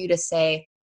opportunity for you to say,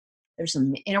 there's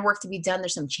some inner work to be done.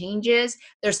 There's some changes.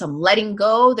 There's some letting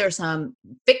go. There's some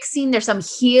fixing. There's some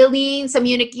healing.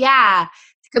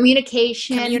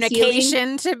 Communication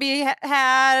healing to be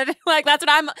had. Like, that's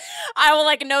what I will,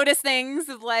 like, notice things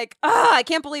of, like, oh, I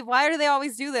can't believe, why do they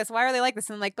always do this? Why are they like this?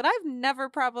 And I'm like, but I've never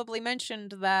probably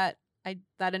mentioned that.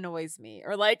 That annoys me,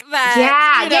 or like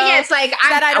that. Yeah. It's like,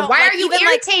 why are you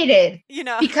irritated?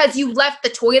 Like, because you left the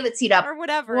toilet seat up or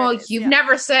whatever. Well, you've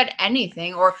never said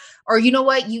anything, or you know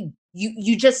what, you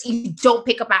don't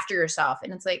pick up after yourself,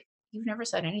 and it's like, you've never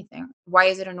said anything. Why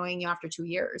is it annoying you after 2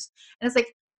 years? And it's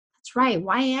like, that's right.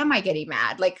 Why am I getting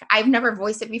mad? Like, I've never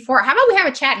voiced it before. How about we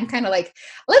have a chat and kind of like,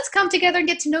 let's come together and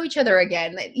get to know each other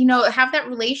again. Have that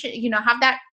relation. Have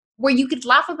that where you could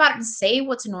laugh about it and say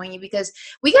what's annoying you, because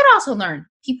we got to also learn,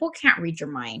 people can't read your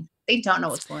mind. They don't know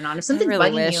what's going on. If something's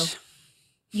bugging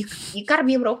you got to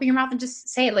be able to open your mouth and just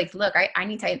say, like, look, I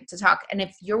need to talk. And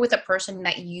if you're with a person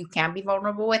that you can be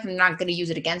vulnerable with and not going to use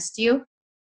it against you,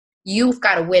 you've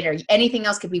got a winner. Anything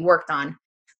else could be worked on.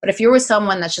 But if you're with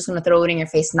someone that's just going to throw it in your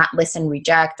face, not listen,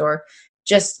 reject, or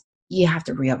just, you have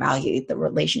to reevaluate the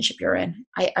relationship you're in.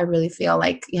 I really feel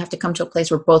like you have to come to a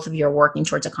place where both of you are working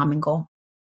towards a common goal.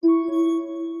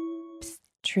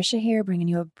 Trisha here, bringing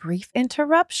you a brief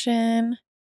interruption.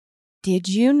 Did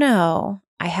you know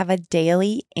I have a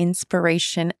daily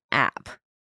inspiration app?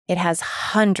 It has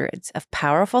hundreds of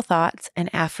powerful thoughts and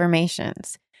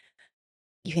affirmations.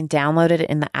 You can download it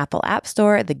in the Apple App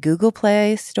Store, the Google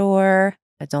Play Store.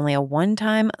 It's only a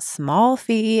one-time small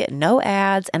fee, no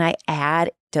ads, and I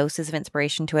add doses of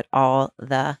inspiration to it all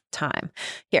the time.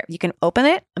 Here, you can open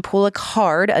it and pull a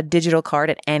card, a digital card,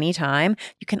 at any time.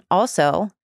 You can also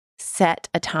set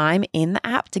a time in the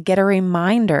app to get a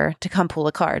reminder to come pull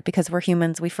a card, because we're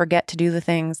humans. We forget to do the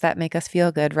things that make us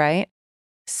feel good, right?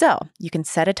 So you can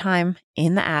set a time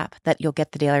in the app that you'll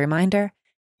get the daily reminder,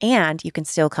 and you can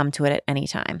still come to it at any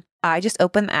time. I just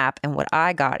opened the app, and what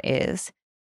I got is,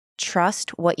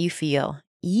 trust what you feel,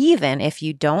 even if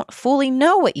you don't fully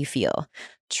know what you feel.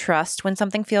 Trust when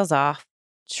something feels off.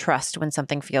 Trust when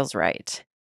something feels right.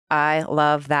 I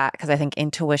love that, because I think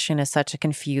intuition is such a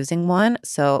confusing one.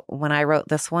 So when I wrote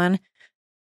this one,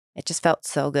 it just felt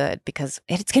so good, because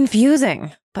it's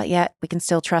confusing, but yet we can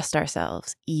still trust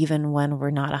ourselves even when we're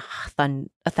not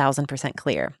 1,000%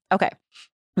 clear. Okay,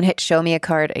 I'm going to hit show me a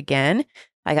card again.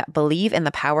 I got believe in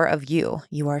the power of you.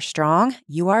 You are strong.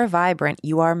 You are vibrant.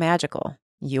 You are magical.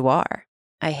 You are.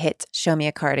 I hit show me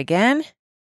a card again.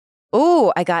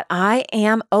 Ooh, I got I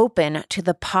am open to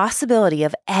the possibility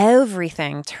of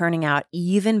everything turning out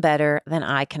even better than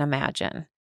I can imagine.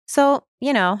 So,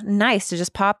 nice to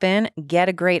just pop in, get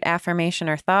a great affirmation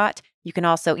or thought. You can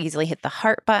also easily hit the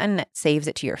heart button. It saves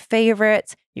it to your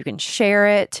favorites. You can share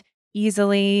it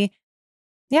easily.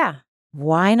 Yeah,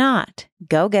 why not?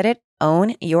 Go get it.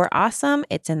 Own your awesome.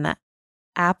 It's in the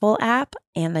Apple app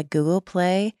and the Google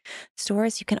Play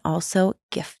stores. You can also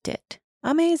gift it.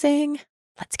 Amazing.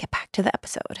 Let's get back to the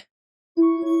episode.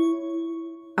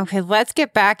 Okay, let's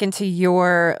get back into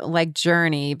your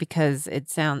journey, because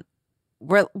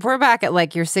we're back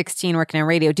at you're 16 working in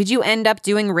radio. Did you end up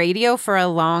doing radio for a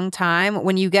long time?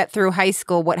 When you get through high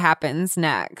school, what happens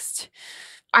next?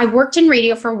 I worked in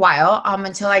radio for a while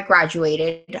until I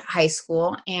graduated high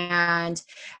school. And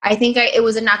I think it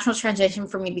was a natural transition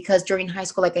for me, because during high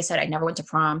school, like I said, I never went to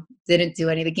prom, didn't do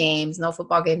any of the games, no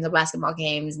football games, no basketball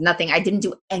games, nothing. I didn't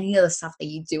do any of the stuff that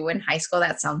you do in high school.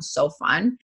 That sounds so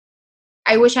fun.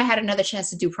 I wish I had another chance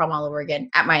to do prom all over again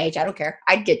at my age. I don't care.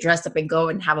 I'd get dressed up and go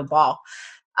and have a ball.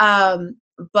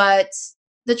 But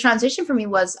the transition for me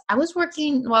was, I was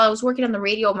working on the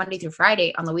radio Monday through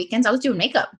Friday. On the weekends, I was doing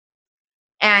makeup.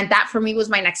 And that for me was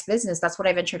my next business. That's what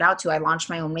I ventured out to. I launched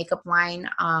my own makeup line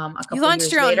a couple You launched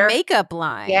years your later. own makeup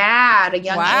line. Yeah, at a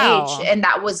young Wow. age. And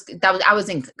I was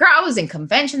in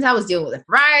conventions. I was dealing with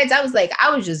brides. I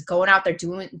was just going out there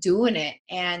doing it.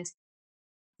 And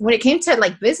when it came to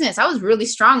like business, I was really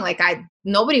strong. Like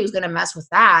nobody was going to mess with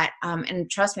that. And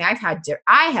trust me, I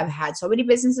have had so many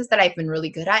businesses that I've been really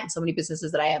good at and so many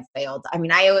businesses that I have failed. I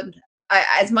mean,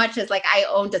 as much as like I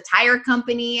owned a tire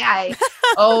company, I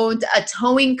owned a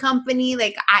towing company.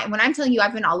 Like when I'm telling you,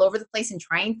 I've been all over the place and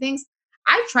trying things.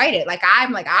 I've tried it. Like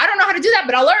I'm like, I don't know how to do that,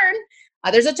 but I'll learn.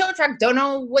 There's a tow truck. Don't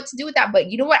know what to do with that, but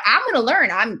you know what? I'm going to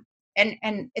learn.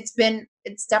 And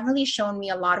it's definitely shown me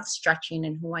a lot of stretching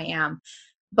in who I am.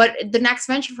 But the next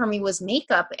venture for me was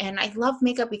makeup. And I love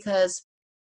makeup because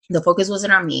the focus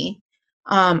wasn't on me.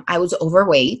 I was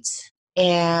overweight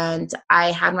and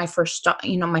I had my first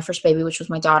baby, which was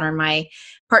my daughter. And my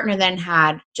partner then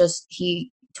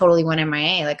he totally went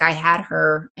MIA. Like I had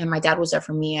her and my dad was there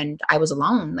for me and I was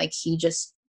alone. Like he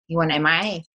went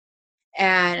MIA.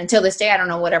 And until this day, I don't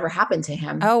know whatever happened to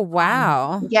him. Oh,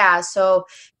 wow. Yeah. So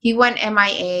he went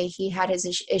MIA. He had his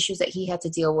issues that he had to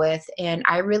deal with. And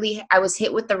I was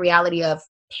hit with the reality of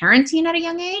parenting at a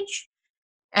young age.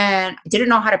 And I didn't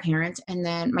know how to parent. And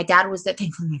then my dad was there.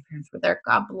 Thankfully, my parents were there.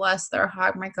 God bless their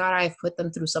heart. My God, I've put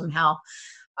them through some hell.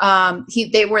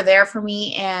 They were there for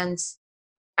me. And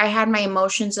I had my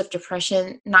emotions of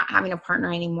depression, not having a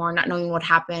partner anymore, not knowing what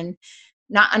happened,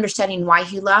 not understanding why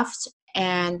he left.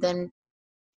 And then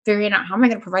figuring out how am I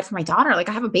going to provide for my daughter? Like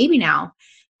I have a baby now.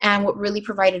 And what really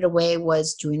provided a way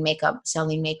was doing makeup,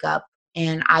 selling makeup.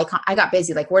 And I got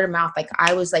busy, like word of mouth. Like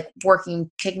I was like working,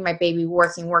 taking my baby,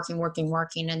 working.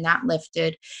 And that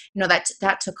lifted,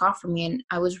 that took off for me. And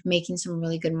I was making some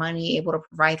really good money, able to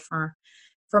provide for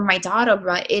my daughter.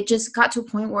 But it just got to a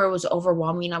point where it was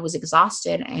overwhelming. I was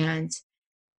exhausted. And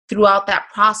throughout that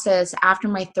process, after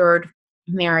my third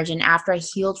marriage and after I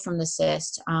healed from the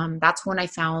cyst, that's when I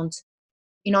found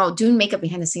doing makeup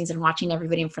behind the scenes and watching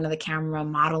everybody in front of the camera,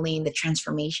 modeling the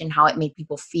transformation, how it made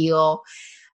people feel.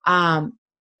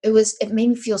 It made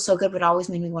me feel so good, but it always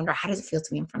made me wonder, how does it feel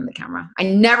to be in front of the camera? I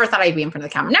never thought I'd be in front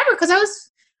of the camera. Never, because I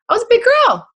was a big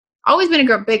girl. Always been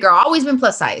a big girl, always been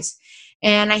plus size.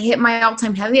 And I hit my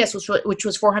all-time heaviest, which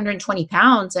was 420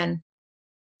 pounds. And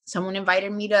someone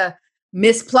invited me to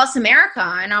Miss Plus America.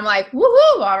 And I'm like,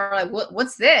 woohoo. I'm like,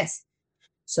 what's this?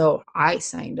 So I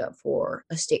signed up for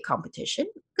a state competition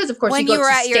because, of course, when you were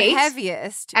at states, your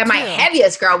heaviest, at my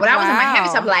heaviest, girl. When I was at my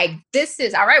heaviest, I'm Wow. like, this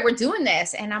is all right. We're doing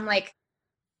this, and I'm like,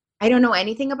 I don't know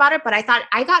anything about it, but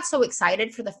I got so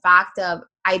excited for the fact of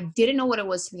I didn't know what it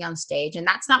was to be on stage, and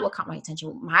that's not what caught my attention.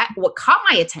 What caught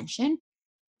my attention?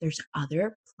 There's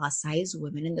other plus size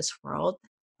women in this world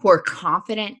who are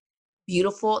confident,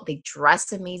 beautiful. They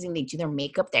dress amazing. They do their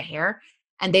makeup, their hair.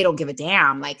 And they don't give a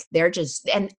damn. Like they're just,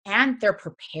 and they're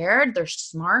prepared. They're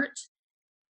smart.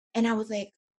 And I was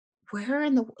like, why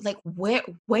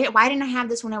didn't I have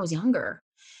this when I was younger?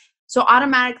 So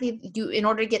automatically in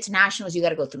order to get to nationals, you got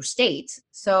to go through states.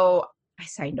 So I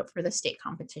signed up for the state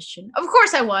competition. Of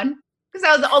course I won because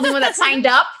I was the only one that signed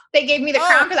up. They gave me the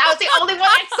crown because I was the only one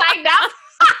that signed up.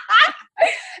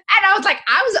 And I was like,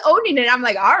 I was owning it. I'm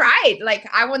like, all right. Like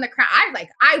I won the crown.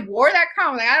 I wore that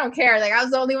crown. Like, I don't care. Like I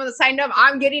was the only one that signed up.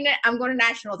 I'm getting it. I'm going to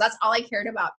nationals. That's all I cared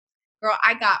about. Girl,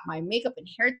 I got my makeup and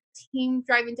hair team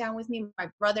driving down with me. My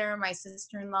brother, my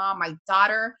sister-in-law, my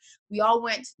daughter. We all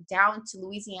went down to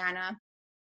Louisiana,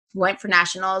 went for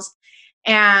nationals.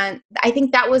 And I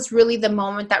think that was really the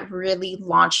moment that really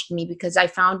launched me because I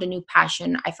found a new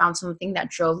passion. I found something that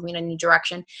drove me in a new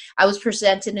direction. I was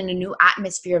presented in a new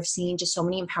atmosphere of seeing just so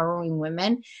many empowering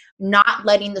women, not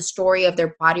letting the story of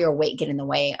their body or weight get in the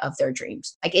way of their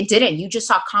dreams. Like it didn't. You just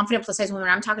saw confident plus size women.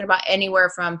 I'm talking about anywhere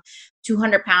from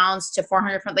 200 pounds to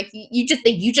 400 pounds. Like you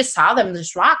just saw them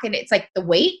just rock. And it's like the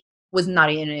weight was not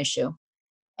an issue.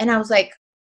 And I was like,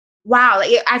 wow,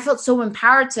 like I felt so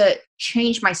empowered to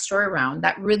change my story around.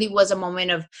 That really was a moment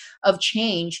of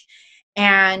change.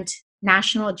 And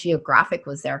National Geographic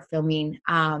was there filming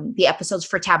the episodes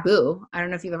for Taboo. I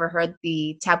don't know if you've ever heard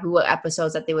the Taboo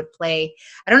episodes that they would play.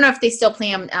 I don't know if they still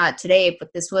play them today,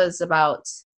 but this was about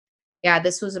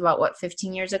what,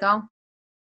 15 years ago?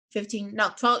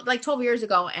 12 years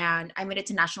ago. And I made it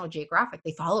to National Geographic.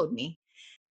 They followed me.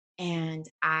 And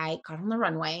I got on the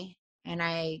runway and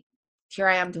here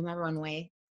I am doing my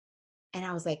runway. And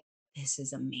I was like, this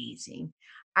is amazing.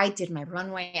 I did my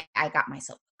runway. I got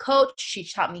myself a coach. She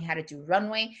taught me how to do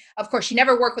runway. Of course, she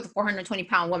never worked with a 420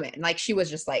 pound woman. Like she was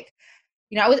just like,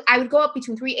 I would go up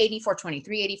between 380,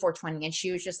 420. And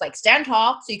she was just like, stand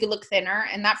tall so you could look thinner.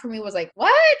 And that for me was like,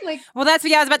 what? Like, well, that's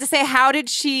what I was about to say. How did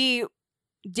she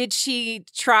did she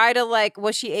try to like,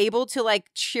 was she able to like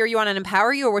cheer you on and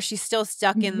empower you, or was she still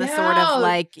stuck in the sort of No.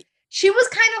 like, She was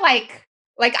kind of like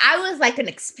I was like an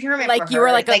experiment like for you her.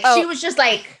 were like, she was just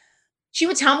like, she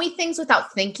would tell me things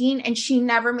without thinking, and she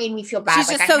never made me feel bad. she's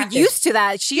like just I so have used to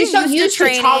that. she's so used to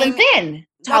training. tall and thin.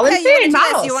 Tall Okay, and you wanna thin do this.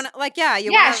 models. You want to like, you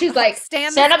Yeah, wanna she's like,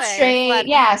 stand up way, straight. flat.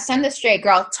 Yeah, stand up straight,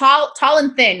 girl. Tall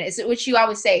and thin is what you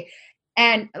always say.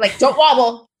 And like, don't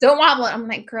wobble, don't wobble. I'm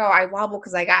like, girl, I wobble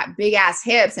because I got big ass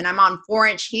hips and I'm on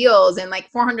 4-inch heels and like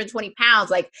 420 pounds.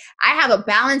 Like, I have a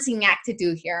balancing act to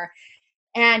do here.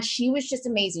 And she was just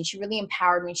amazing. She really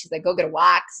empowered me. She's like, go get a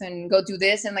wax and go do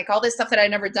this and like all this stuff that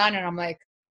I'd never done. And I'm like,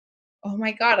 oh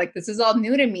my God, like this is all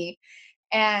new to me.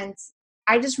 And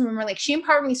I just remember like she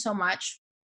empowered me so much.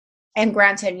 And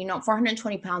granted,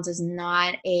 420 pounds is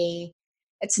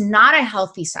it's not a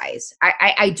healthy size.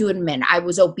 I do admit I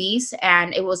was obese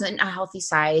and it wasn't a healthy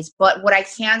size. But what I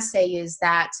can say is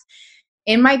that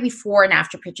in my before and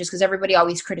after pictures, because everybody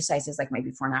always criticizes like my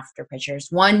before and after pictures,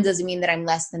 one doesn't mean that I'm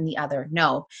less than the other.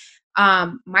 No.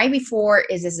 My before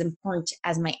is as important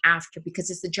as my after because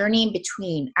it's the journey in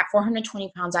between. At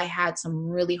 420 pounds, I had some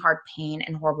really hard pain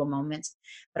and horrible moments.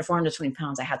 But at 420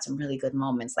 pounds, I had some really good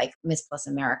moments like Miss Plus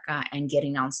America and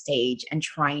getting on stage and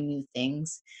trying new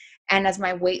things. And as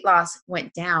my weight loss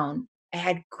went down, I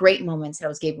had great moments that I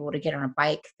was able to get on a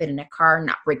bike, fit in a car,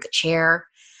 not break a chair.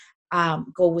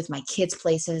 Go with my kids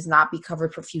places, not be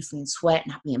covered profusely in sweat,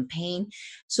 not be in pain.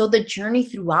 So the journey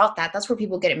throughout that's where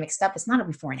people get it mixed up. It's not a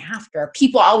before and after.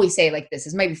 People always say like, this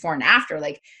is my before and after.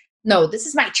 Like, no, this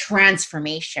is my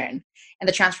transformation. And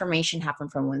the transformation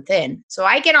happened from within. So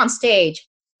I get on stage,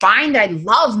 find that I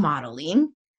love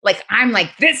modeling. Like, I'm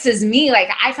like, this is me. Like,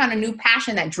 I found a new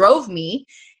passion that drove me.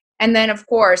 And then of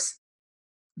course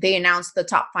they announced the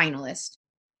top finalist.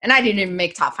 And I didn't even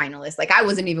make top finalists. Like, I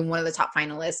wasn't even one of the top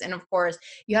finalists. And of course,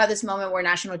 you have this moment where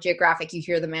National Geographic, you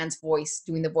hear the man's voice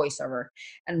doing the voiceover.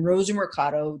 And Rosa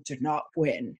Mercado did not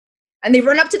win. And they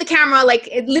run up to the camera, like,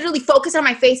 it literally focused on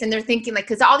my face. And they're thinking, like,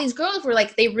 because all these girls were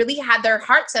like, they really had their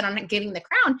heart set on getting the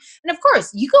crown. And of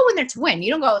course, you go in there to win.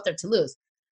 You don't go out there to lose.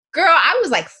 Girl, I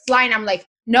was like flying. I'm like,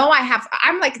 no,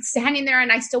 I'm like standing there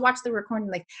and I still watch the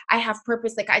recording. Like, I have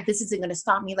purpose. Like, this isn't going to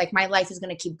stop me. Like, my life is going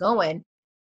to keep going.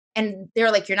 And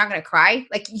they're like, you're not going to cry?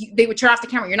 Like, they would turn off the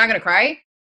camera. You're not going to cry?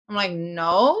 I'm like,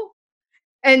 no.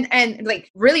 And like,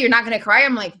 really, you're not going to cry?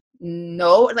 I'm like,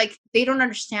 no. Like, they don't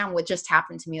understand what just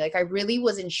happened to me. Like, I really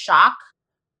was in shock.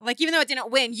 Like, even though it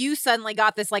didn't win, you suddenly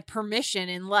got this like permission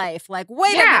in life. Like,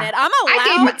 wait a minute, I'm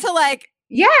allowed to like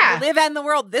live in the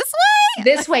world this way?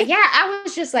 This way. Yeah. I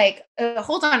was just like,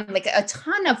 hold on. Like, a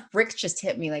ton of bricks just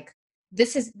hit me. Like,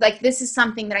 this is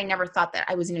something that I never thought that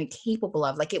I was even capable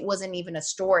of. Like, it wasn't even a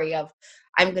story of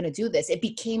I'm going to do this. It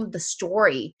became the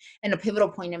story and a pivotal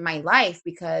point in my life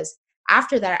because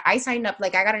after that, I signed up.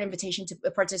 Like, I got an invitation to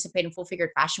participate in Full Figured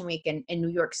Fashion Week in New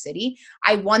York City.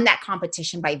 I won that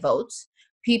competition by votes.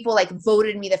 People like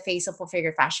voted me the face of Full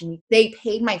Figured Fashion Week. They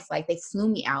paid my flight. They flew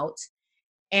me out.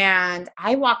 And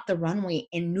I walked the runway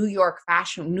in New York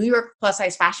plus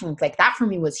size fashion week. Like, that for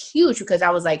me was huge because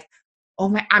I was like, oh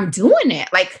my, I'm doing it.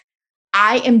 Like,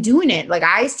 I am doing it. Like,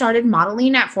 I started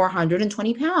modeling at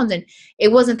 420 pounds and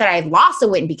it wasn't that I lost the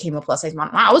weight and became a plus size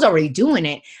model. I was already doing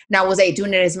it. Now, was I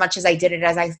doing it as much as I did it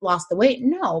as I lost the weight?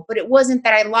 No, but it wasn't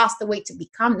that I lost the weight to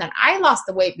become that. I lost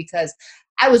the weight because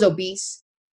I was obese.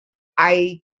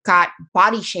 I got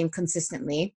body shamed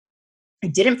consistently. I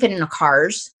didn't fit in the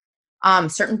cars.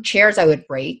 Certain chairs I would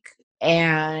break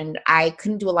and I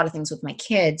couldn't do a lot of things with my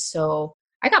kids. So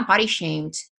I got body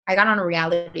shamed. I got on a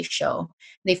reality show.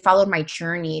 They followed my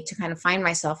journey to kind of find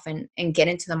myself and get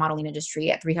into the modeling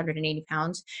industry at 380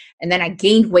 pounds. And then I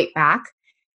gained weight back.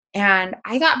 And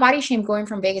I got body shamed going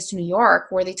from Vegas to New York,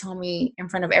 where they told me in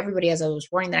front of everybody as I was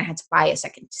boarding that I had to buy a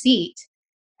second seat.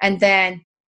 And then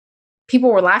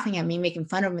people were laughing at me, making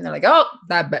fun of me. They're like, oh,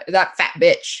 that fat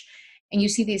bitch. And you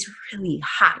see these really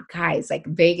hot guys, like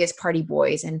Vegas party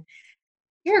boys. And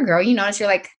you're a girl, you notice, you're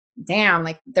like, damn,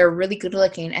 like they're really good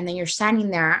looking. And then you're standing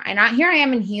there and here I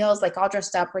am in heels, like all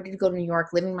dressed up, ready to go to New York,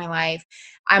 living my life.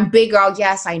 I'm big girl.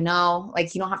 Yes, I know.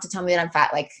 Like, you don't have to tell me that I'm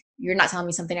fat. Like, you're not telling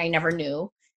me something I never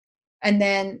knew. And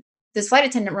then this flight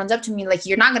attendant runs up to me like,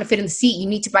 you're not going to fit in the seat. You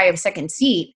need to buy a second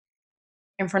seat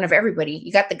in front of everybody.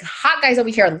 You got the hot guys over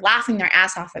here laughing their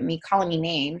ass off at me, calling me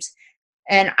names.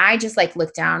 And I just like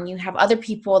look down. You have other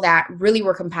people that really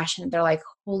were compassionate. They're like,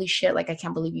 holy shit. Like, I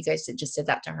can't believe you guys just did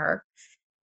that to her.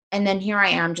 And then here I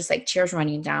am, just like tears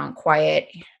running down, quiet.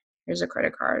 Here's a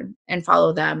credit card and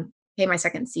follow them, pay my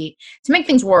second seat. To make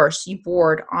things worse, you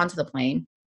board onto the plane.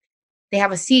 They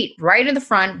have a seat right in the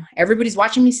front. Everybody's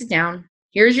watching me sit down.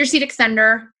 Here's your seat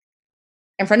extender.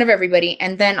 in front of everybody,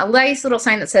 and then a nice little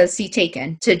sign that says "seat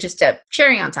taken" to just a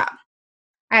cherry on top.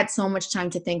 I had so much time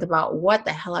to think about what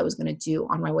the hell I was going to do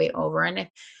on my way over, and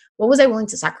what was I willing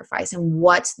to sacrifice, and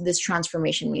what this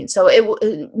transformation means. So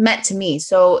it meant to me.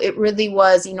 So it really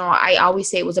was, I always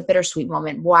say it was a bittersweet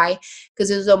moment. Why? Because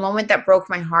it was a moment that broke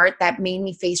my heart, that made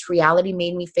me face reality,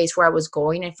 made me face where I was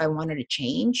going if I wanted to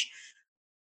change,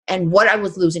 and what I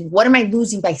was losing. What am I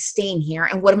losing by staying here?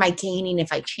 And what am I gaining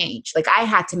if I change? Like, I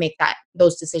had to make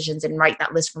those decisions and write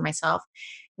that list for myself.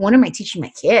 What am I teaching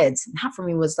my kids? And that for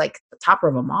me was like the topper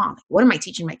of a mom. What am I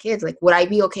teaching my kids? Like, would I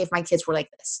be okay if my kids were like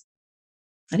this?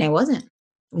 And I wasn't.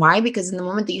 Why? Because in the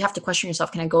moment that you have to question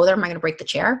yourself, can I go there? Am I going to break the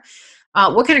chair?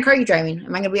 What kind of car are you driving?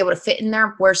 Am I going to be able to fit in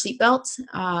there? Wear a seatbelt?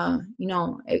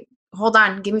 Hold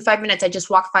on. Give me 5 minutes. I just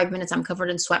walked 5 minutes. I'm covered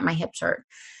in sweat. My hips hurt.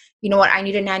 You know what? I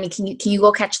need a nanny. Can you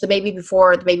go catch the baby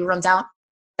before the baby runs out?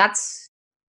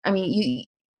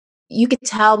 You could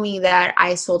tell me that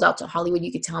I sold out to Hollywood.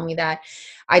 You could tell me that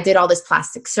I did all this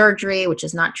plastic surgery, which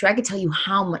is not true. I could tell you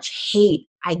how much hate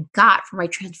I got for my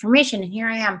transformation. And here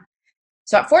I am.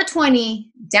 So at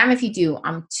 420, damn if you do,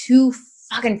 I'm too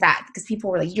fucking fat, because people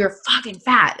were like, you're fucking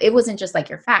fat. It wasn't just like,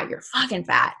 you're fat, you're fucking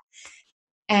fat.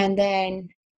 And then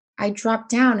I dropped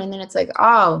down, and then it's like,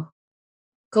 oh,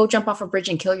 go jump off a bridge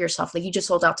and kill yourself. Like, you just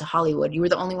sold out to Hollywood. You were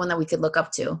the only one that we could look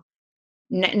up to.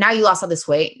 Now you lost all this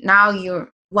weight. Now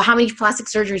how many plastic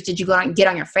surgeries did you get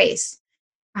on your face?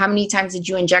 How many times did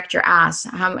you inject your ass?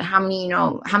 How many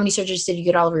surgeries did you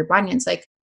get all over your body? And it's like,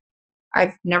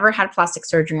 I've never had plastic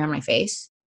surgery on my face.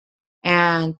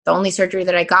 And the only surgery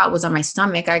that I got was on my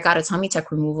stomach. I got a tummy tuck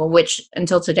removal, which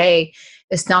until today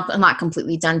is not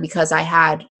completely done, because I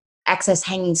had excess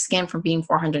hanging skin from being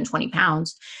 420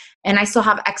 pounds. And I still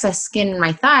have excess skin in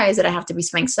my thighs that I have to be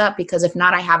spanked up, because if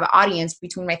not, I have an audience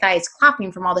between my thighs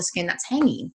clapping from all the skin that's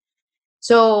hanging.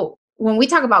 So when we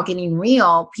talk about getting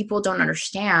real, people don't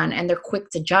understand, and they're quick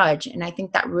to judge. And I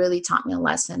think that really taught me a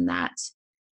lesson that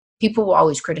people will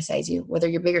always criticize you, whether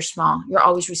you're big or small. You're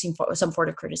always receiving some sort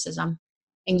of criticism,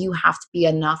 and you have to be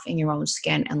enough in your own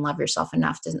skin and love yourself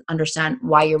enough to understand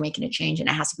why you're making a change, and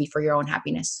it has to be for your own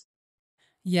happiness.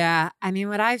 Yeah. I mean,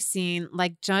 what I've seen,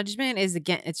 like, judgment is,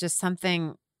 again, it's just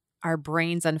something our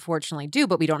brains unfortunately do,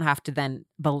 but we don't have to then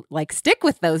stick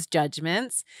with those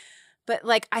judgments. But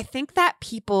like, I think that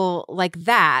people like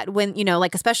that, when,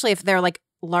 especially if they're like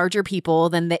larger people,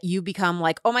 then that you become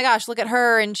like, oh my gosh, look at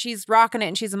her and she's rocking it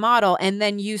and she's a model. And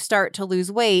then you start to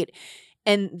lose weight,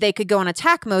 and they could go in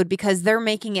attack mode because they're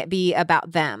making it be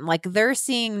about them. Like, they're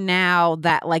seeing now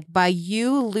that, like, by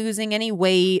you losing any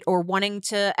weight or wanting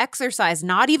to exercise,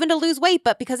 not even to lose weight,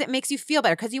 but because it makes you feel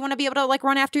better, because you want to be able to like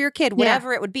run after your kid,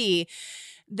 whatever it would be,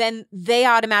 then they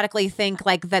automatically think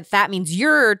like that means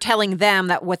you're telling them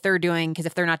that what they're doing, because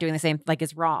if they're not doing the same, like,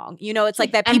 is wrong. It's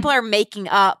like that people are making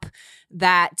up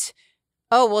that,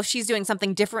 oh, well, she's doing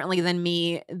something differently than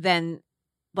me, then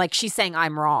like she's saying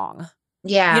I'm wrong.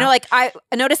 Yeah. Like, I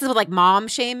notice this with like mom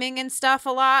shaming and stuff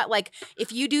a lot. Like,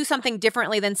 if you do something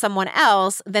differently than someone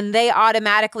else, then they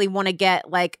automatically want to get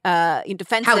like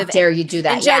defensive. How dare you do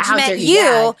that? And judgment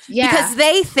you because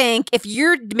they think if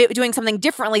you're doing something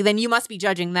differently, then you must be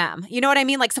judging them. You know what I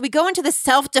mean? Like, so we go into the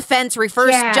self-defense,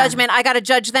 reverse judgment. I got to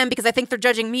judge them because I think they're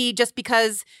judging me just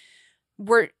because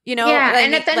we're, and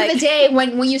at the end of the day,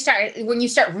 when you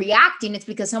start reacting, it's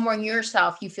because somewhere in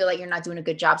yourself you feel like you're not doing a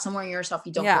good job. Somewhere in yourself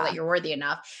you don't feel like you're worthy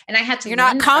enough. And I had to. You're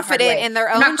not confident in their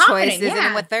own choices and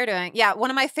in what they're doing. Yeah, one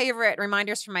of my favorite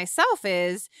reminders for myself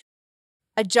is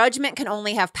a judgment can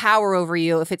only have power over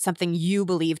you if it's something you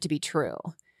believe to be true.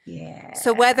 Yeah.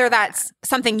 So whether that's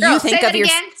something you think of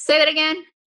yourself. Say that again.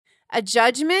 A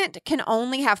judgment can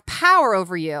only have power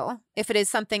over you if it is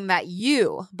something that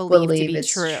you believe to be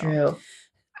true.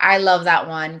 I love that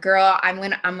one, girl. I'm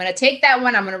gonna take that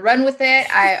one. I'm gonna run with it.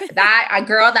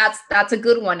 Girl, that's a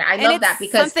good one. I love that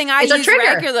because something I use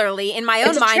regularly in my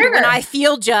own mind when I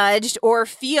feel judged or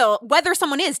feel whether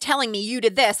someone is telling me you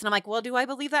did this, and I'm like, well, do I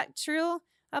believe that true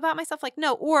about myself? Like,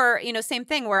 no. Or, same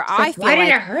thing where I feel why did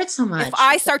it hurt so much? If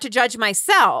I start to judge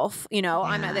myself, I'm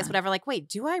not this, whatever, like, wait,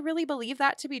 do I really believe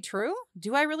that to be true?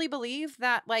 Do I really believe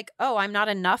that, like, oh, I'm not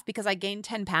enough because I gained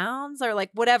 10 pounds or like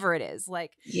whatever it is?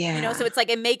 Like, so it's like,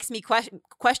 it makes me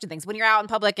question things. When you're out in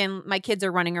public and my kids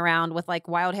are running around with like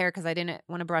wild hair because I didn't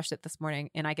want to brush it this morning,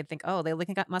 and I could think, oh, they're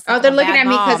looking at me because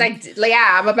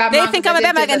I'm a bad mom. They think I'm a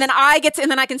bad mom, and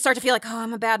then I can start to feel like, oh,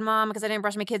 I'm a bad mom because I didn't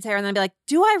brush my kids' hair, and then I'd be like,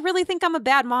 do I really think I'm a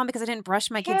bad bad mom because I didn't brush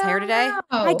my kid's hair today? No.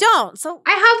 I don't. So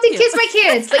I hugged and kissed my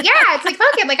kids. Like, yeah, it's like,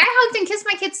 fuck it. Like, I hugged and kissed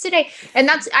my kids today. And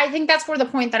I think that's where the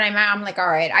point that I'm at. I'm like, all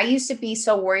right, I used to be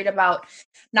so worried about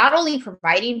not only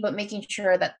providing, but making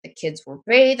sure that the kids were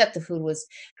bathed, that the food was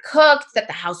cooked, that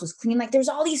the house was clean. Like, there's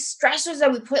all these stressors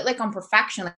that we put like on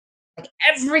perfection. Like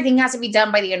everything has to be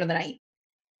done by the end of the night.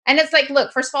 And it's like,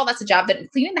 look, first of all, that's a job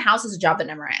that cleaning the house is a job that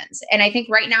never ends. And I think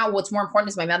right now what's more important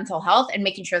is my mental health and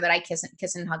making sure that I kiss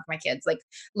and hug my kids, like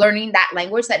learning that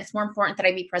language, that it's more important that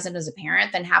I be present as a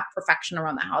parent than have perfection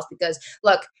around the house. Because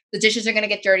look, the dishes are going to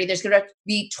get dirty. There's going to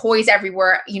be toys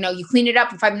everywhere. You know, you clean it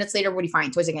up and 5 minutes later, what do you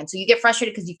find? Toys again. So you get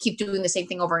frustrated because you keep doing the same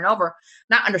thing over and over,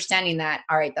 not understanding that,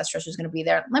 all right, that stressor is going to be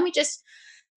there.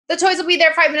 The toys will be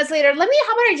there 5 minutes later. How about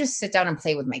I just sit down and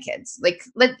play with my kids? Like,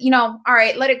 all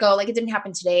right, let it go. Like, it didn't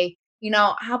happen today.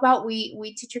 How about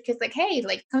we teach your kids, like, hey,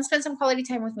 like, come spend some quality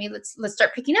time with me. Let's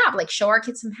start picking up, like, show our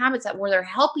kids some habits where they're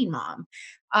helping mom.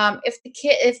 If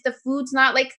the food's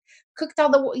not like cooked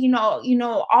all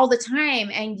the, all the time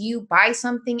and you buy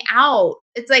something out,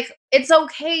 it's like, it's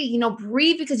okay,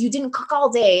 breathe because you didn't cook all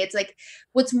day. It's like,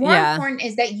 what's more important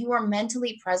is that you are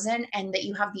mentally present and that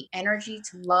you have the energy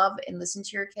to love and listen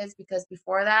to your kids. Because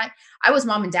before that, I was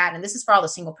mom and dad, and this is for all the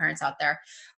single parents out there.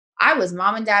 I was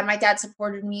mom and dad. My dad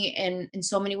supported me in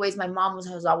so many ways. My mom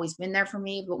has always been there for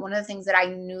me. But one of the things that I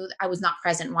knew, I was not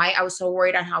present. Why? I was so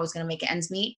worried on how I was going to make ends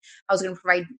meet. I was going to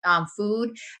provide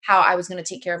food, how I was going to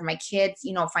take care of my kids,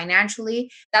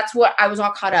 financially. That's what I was all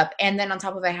caught up. And then on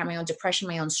top of it, I had my own depression,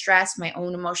 my own stress, my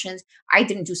own emotions. I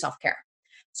didn't do self-care.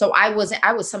 So I was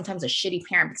sometimes a shitty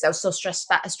parent because I was so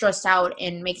stressed out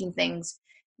in making things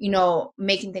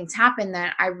happen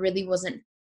that I really wasn't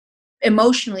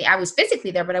emotionally. I was physically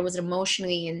there, but I wasn't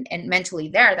emotionally and mentally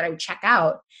there, that I would check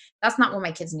out. That's not what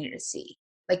my kids needed to see.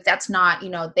 Like, that's not, they're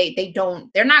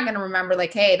not going to remember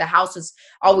like, hey, the house is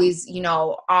always,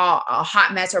 a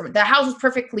hot mess, or the house was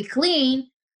perfectly clean,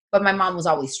 but my mom was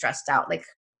always stressed out. Like,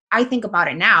 I think about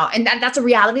it now, and that's a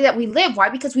reality that we live. Why?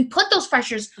 Because we put those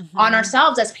pressures on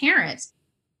ourselves as parents.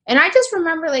 And I just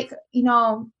remember, like,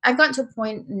 I've gotten to a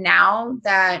point now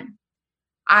that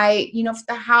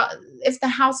if the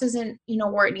house isn't,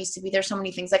 where it needs to be, there's so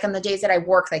many things, like on the days that I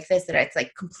work like this, that it's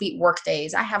like complete work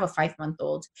days. I have a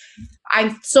 5-month-old.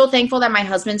 I'm so thankful that my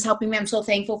husband's helping me. I'm so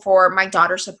thankful for my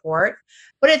daughter's support,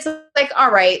 but it's like,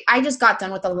 all right, I just got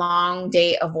done with a long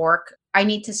day of work. I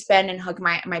need to spend and hug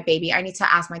my baby. I need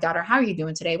to ask my daughter, how are you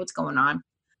doing today? What's going on?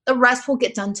 The rest will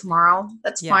get done tomorrow.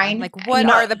 That's fine. Like, what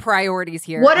are the priorities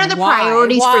here? What are the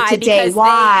priorities for today? Because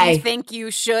why? You think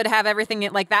you should have everything,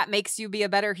 like, that makes you be a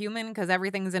better human because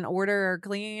everything's in order or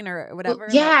clean or whatever?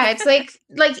 Yeah, it's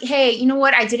like, hey, you know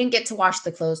what? I didn't get to wash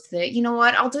the clothes today. You know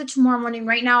what? I'll do it tomorrow morning.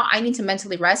 Right now, I need to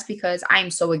mentally rest because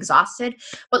I'm so exhausted.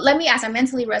 But let me, as I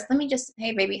mentally rest, let me just,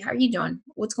 hey, baby, how are you doing?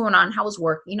 What's going on? How was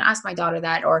work? Ask my daughter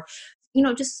that, or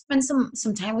just spend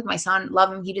some time with my son.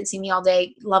 Love him. He didn't see me all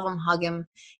day. Love him, hug him,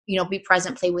 be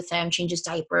present, play with him, change his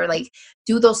diaper, like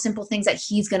do those simple things that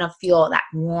he's going to feel that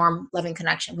warm, loving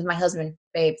connection. With my husband,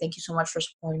 babe, thank you so much for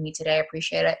supporting me today. I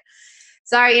appreciate it.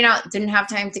 Sorry, didn't have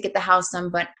time to get the house done,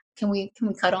 but can we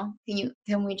cuddle?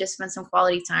 Can we just spend some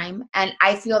quality time? And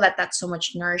I feel that that's so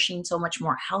much nourishing, so much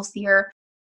more healthier.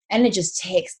 And it just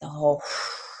takes the whole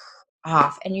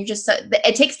off, and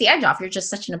it takes the edge off. You're just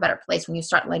such in a better place when you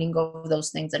start letting go of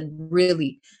those things and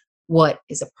really what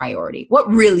is a priority, what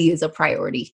really is a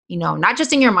priority, not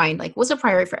just in your mind, like what's a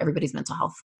priority for everybody's mental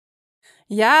health.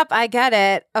 Yep, I get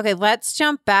it. Okay, let's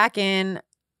jump back in.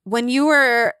 When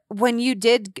you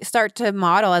did start to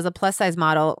model as a plus size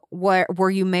model,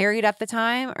 were you married at the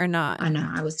time or not? I know,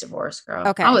 I was divorced, girl.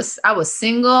 Okay. I was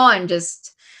single and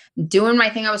just doing my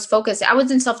thing. I was focused. I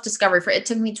was in self-discovery it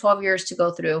took me 12 years to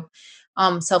go through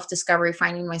self-discovery,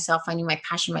 finding myself, finding my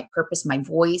passion, my purpose, my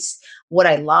voice, what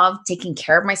I love, taking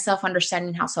care of myself,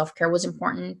 understanding how self-care was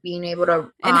important, being able to.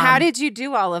 And how did you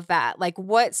do all of that? Like,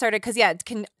 what started? Because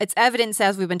it's evidence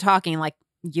as we've been talking, like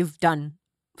you've done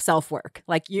self-work,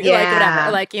 like like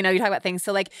whatever, like, you talk about things.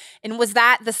 So like, and was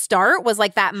that the start? Was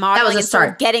like that modeling, that was the start.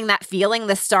 Sort of getting that feeling,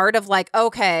 the start of like,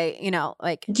 okay,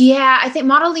 like. Yeah, I think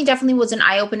modeling definitely was an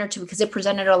eye-opener too, because it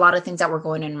presented a lot of things that were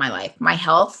going on in my life, my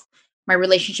health, my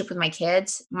relationship with my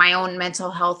kids, my own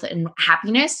mental health and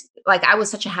happiness. Like, I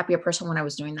was such a happier person when I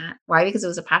was doing that. Why? Because it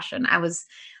was a passion. I was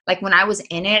like, when I was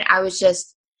in it, I was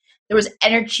just, there was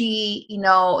energy, you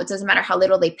know, it doesn't matter how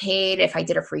little they paid. If I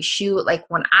did a free shoot, like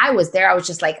when I was there, I was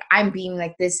just like, I'm being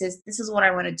like, this is what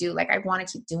I want to do. Like, I want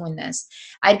to keep doing this.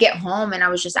 I'd get home and I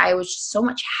was just so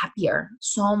much happier,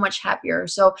 so much happier.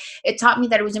 So it taught me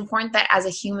that it was important that as a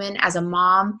human, as a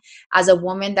mom, as a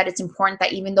woman, that it's important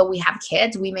that even though we have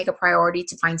kids, we make a priority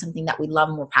to find something that we love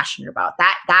and we're passionate about.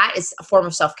 That is a form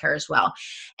of self-care as well.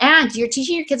 And you're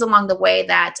teaching your kids along the way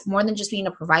that more than just being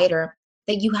a provider,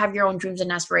 that you have your own dreams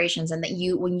and aspirations, and that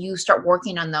when you start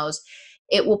working on those,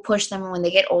 it will push them when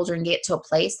they get older and get to a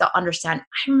place, they'll understand,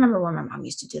 I remember when my mom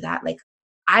used to do that. Like,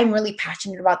 I'm really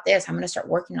passionate about this. I'm going to start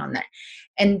working on that.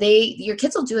 And your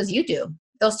kids will do as you do.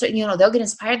 They'll start, you know, they'll get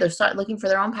inspired. They'll start looking for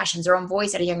their own passions, their own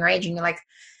voice at a younger age. And you're like,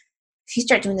 if you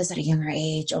start doing this at a younger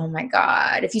age, oh my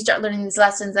God, if you start learning these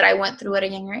lessons that I went through at a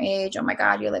younger age, oh my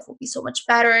God, your life will be so much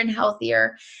better and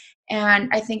healthier. And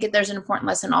I think there's an important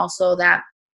lesson also that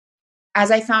as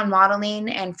I found modeling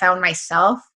and found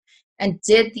myself and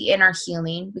did the inner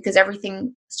healing, because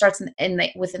everything starts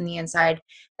within the inside,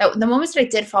 that the moments that I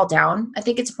did fall down, I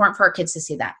think it's important for our kids to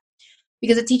see that,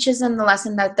 because it teaches them the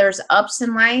lesson that there's ups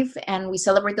in life and we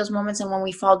celebrate those moments. And when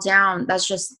we fall down, that's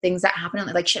just things that happen.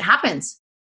 Like, shit happens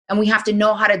and we have to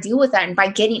know how to deal with that. And by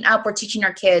getting up, we're teaching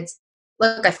our kids,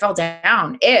 look, I fell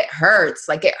down. It hurts.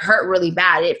 Like, it hurt really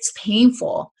bad. It's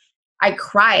painful. I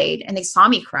cried and they saw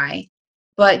me cry.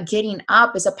 But getting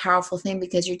up is a powerful thing,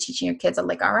 because you're teaching your kids, I'm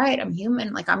like, all right, I'm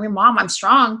human. Like, I'm your mom. I'm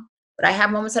strong. But I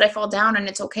have moments that I fall down and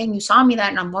it's okay. And you saw me that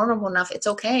and I'm vulnerable enough. It's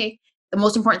okay. The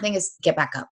most important thing is get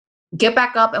back up. Get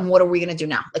back up. And what are we going to do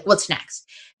now? Like, what's next?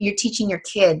 You're teaching your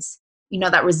kids, you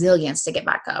know, that resilience to get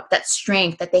back up, that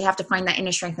strength, that they have to find that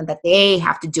inner strength and that they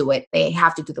have to do it. They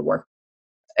have to do the work.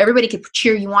 Everybody could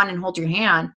cheer you on and hold your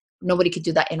hand. Nobody could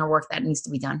do that inner work that needs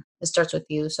to be done. It starts with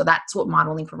you. So that's what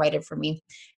modeling provided for me.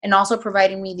 And also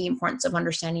providing me the importance of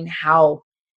understanding how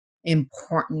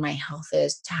important my health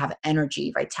is, to have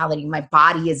energy, vitality. My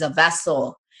body is a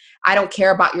vessel. I don't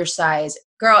care about your size.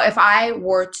 Girl, if I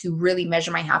were to really measure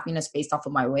my happiness based off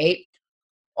of my weight,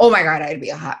 oh my God, I'd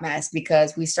be a hot mess,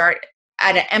 because we start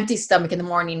at an empty stomach in the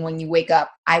morning when you wake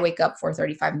up. I wake up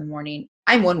 4:35 in the morning.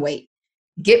 I'm one weight.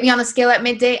 Get me on the scale at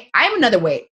midday, I'm another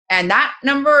weight. And that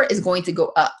number is going to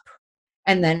go up.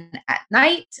 And then at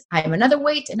night, I am another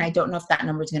weight. And I don't know if that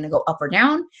number is going to go up or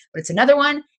down, but it's another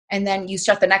one. And then you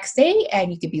start the next day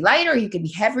and you could be lighter, you could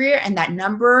be heavier. And that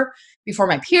number before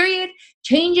my period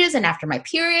changes. And after my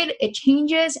period, it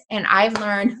changes. And I've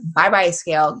learned, bye-bye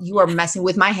scale, you are messing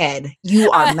with my head.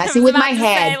 You are messing with my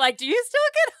head. Say, like, do you still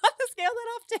get on the scale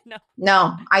that often?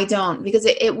 No, I don't, because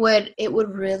it would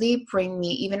really bring me,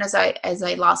 even as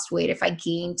I lost weight, if I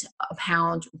gained a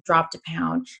pound, dropped a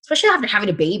pound, especially after having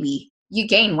a baby, you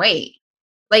gain weight.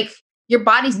 Like, your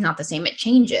body's not the same. It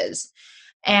changes.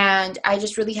 And I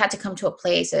just really had to come to a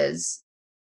place as,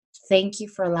 thank you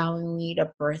for allowing me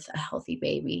to birth a healthy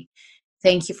baby.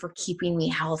 Thank you for keeping me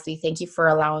healthy. Thank you for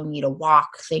allowing me to walk.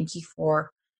 Thank you for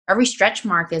every stretch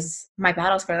mark is my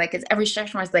battle scar. Like, it's every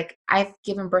stretch mark is like, I've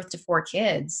given birth to 4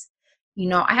 kids. You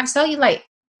know, I have cellulite.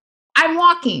 I'm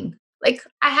walking. Like,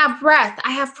 I have breath.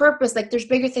 I have purpose. Like, there's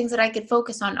bigger things that I could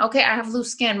focus on. Okay, I have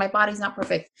loose skin. My body's not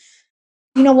perfect.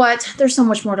 You know what? There's so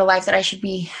much more to life that I should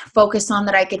be focused on,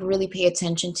 that I could really pay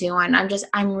attention to. And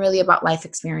I'm really about life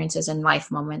experiences and life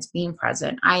moments, being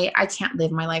present. I can't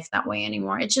live my life that way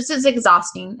anymore. It's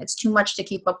exhausting. It's too much to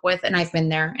keep up with. And I've been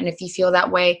there. And if you feel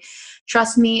that way,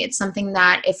 trust me, it's something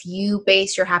that if you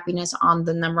base your happiness on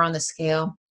the number on the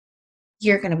scale,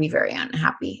 you're going to be very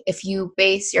unhappy. If you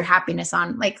base your happiness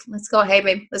on, like, let's go, hey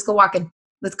babe, let's go walking.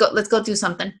 Let's go do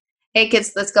something. Hey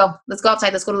kids, let's go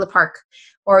outside. Let's go to the park.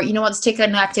 Or, you know what, let's take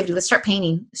an activity. Let's start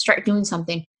painting, start doing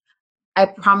something. I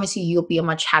promise you, you'll be a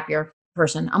much happier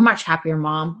person, a much happier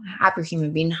mom, happier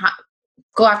human being.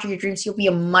 Go after your dreams. You'll be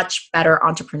a much better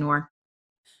entrepreneur.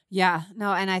 Yeah,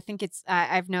 no. And I think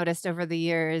I've noticed over the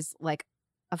years, like,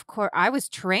 of course, I was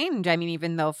trained. I mean,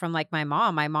 even though from like my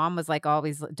mom was like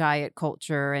always diet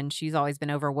culture, and she's always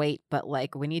been overweight, but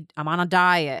like, I'm on a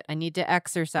diet. I need to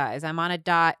exercise. I'm on a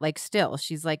diet. Like, still,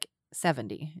 she's like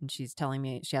 70 and she's telling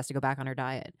me she has to go back on her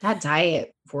diet. That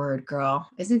diet word, girl.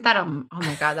 Isn't that oh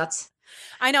my God, that's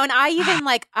I know. And I even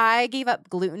I gave up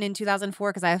gluten in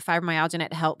 2004 because I have fibromyalgia and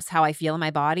it helps how I feel in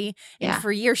my body. Yeah. And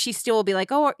for years, she still will be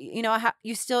like, oh, you know,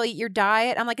 you still eat your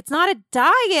diet. I'm like, it's not a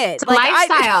diet. It's a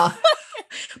lifestyle.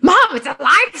 Mom, it's a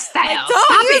lifestyle.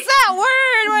 Don't use that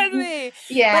word with me.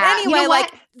 Yeah. But anyway, you know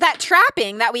like that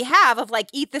trapping that we have of like,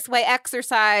 eat this way,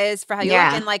 exercise for how you look.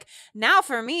 And like now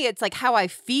for me, it's like how I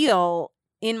feel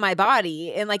in my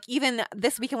body. And like even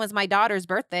this weekend was my daughter's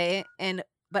birthday,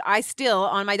 but I still,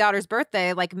 on my daughter's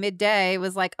birthday, like midday,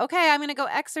 was like, okay, I'm going to go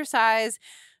exercise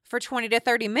for 20 to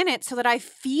 30 minutes so that I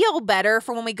feel better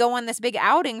for when we go on this big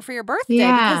outing for your birthday,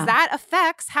 Yeah. because that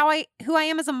affects who I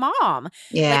am as a mom.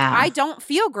 Yeah. Like, I don't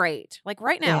feel great. Like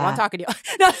right now while I'm Yeah. talking to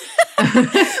you. No.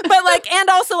 But like, and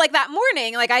also like that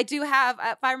morning, like I do have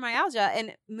fibromyalgia,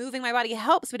 and moving my body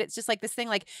helps, but it's just like this thing,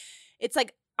 like, it's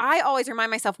like, I always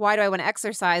remind myself, why do I want to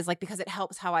exercise? Like, because it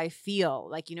helps how I feel.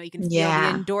 Like, you know, you can feel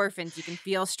Yeah. the endorphins, you can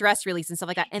feel stress release and stuff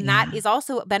like that. And Yeah. that is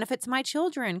also what benefits my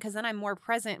children, because then I'm more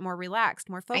present, more relaxed,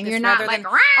 more focused. And you're not like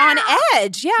on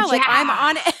edge. Yeah, like I'm Yeah.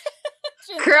 on edge.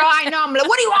 Girl, I know. I'm like,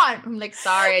 what do you want? I'm like,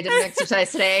 sorry, I didn't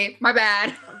exercise today. My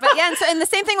bad. But yeah, and the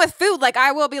same thing with food. Like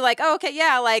I will be like, oh, okay,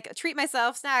 yeah, like treat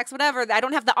myself, snacks, whatever. I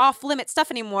don't have the off limit stuff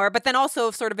anymore. But then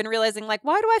also sort of been realizing, like,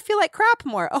 why do I feel like crap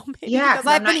more? Oh, maybe because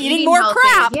I've been eating more healthy.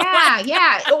 crap. Yeah,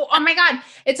 yeah. Oh my God,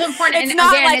 it's so important. It's and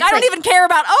not again, like it's I don't even care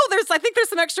about. I think there's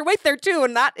some extra weight there too,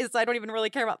 and that is I don't even really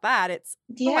care about that. It's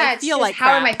I it's feel just like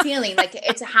how am crap. I feeling? Like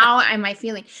it's how am I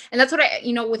feeling? And that's what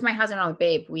with my husband, I'm like,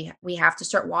 babe, we have to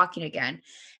start walking again.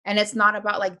 And it's not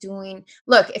about like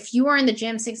look, if you are in the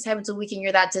gym 6 times a week and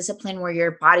you're that disciplined where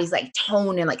your body's like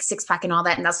toned and like six pack and all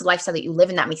that, and that's the lifestyle that you live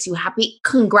in that makes you happy,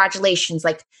 congratulations.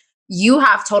 Like you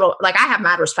have I have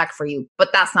mad respect for you, but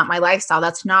that's not my lifestyle.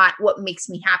 That's not what makes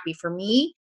me happy. For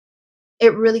me,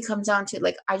 it really comes down to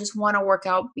like, I just want to work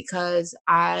out because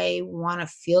I want to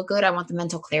feel good. I want the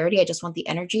mental clarity. I just want the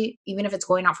energy, even if it's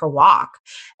going out for a walk,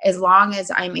 as long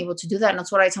as I'm able to do that. And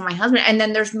that's what I tell my husband. And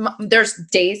then there's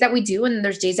days that we do, and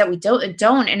there's days that we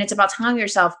don't. And it's about telling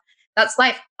yourself, that's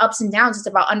life, ups and downs. It's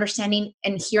about understanding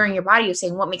and hearing your body. You're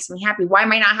saying, what makes me happy? Why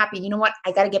am I not happy? You know what?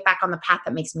 I got to get back on the path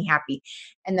that makes me happy.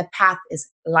 And the path is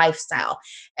lifestyle.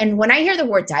 And when I hear the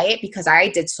word diet, because I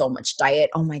did so much diet,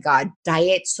 oh my God,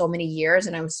 diet so many years.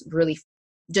 And I was really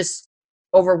just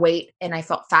overweight, and I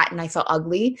felt fat and I felt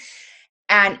ugly.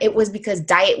 And it was because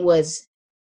diet was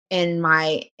in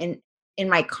my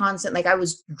constant, like I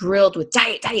was drilled with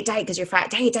diet, because you're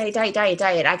fat, diet.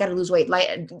 I got to lose weight,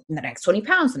 the next 20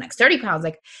 pounds, the next 30 pounds.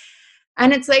 Like,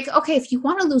 and it's like, okay, if you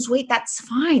want to lose weight, that's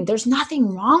fine. There's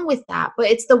nothing wrong with that. But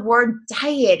it's the word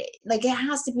diet. Like it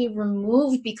has to be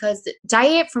removed, because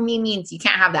diet for me means you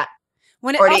can't have that.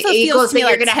 When it also feels to me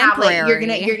like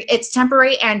temporary. It's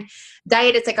temporary. And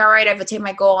diet, it's like, all right, I've attained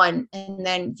my goal, and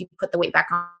then you put the weight back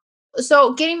on.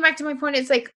 So getting back to my point,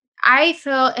 it's like, I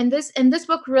felt, and this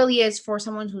book really is for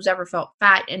someone who's ever felt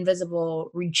fat, invisible,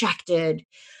 rejected,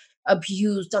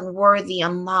 abused, unworthy,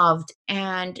 unloved.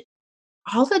 And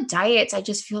all the diets, I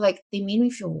just feel like they made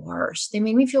me feel worse. They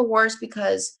made me feel worse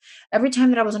because every time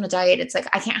that I was on a diet, it's like,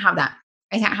 I can't have that.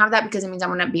 I can't have that because it means I'm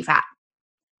going to be fat.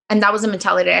 And that was the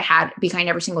mentality I had behind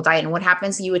every single diet. And what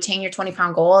happens? You attain your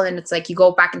 20-pound goal, and it's like you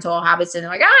go back into old habits, and they're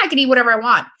like, I can eat whatever I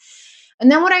want.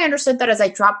 And then when I understood that, as I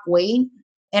dropped weight,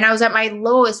 and I was at my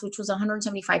lowest, which was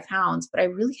 175 pounds, but I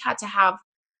really had to have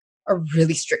a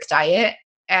really strict diet,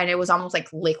 and it was almost like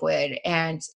liquid.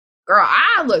 And girl,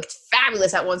 I looked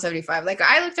fabulous at 175. Like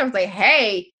I was like,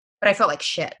 hey, but I felt like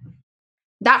shit.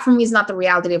 That for me is not the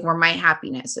reality of where my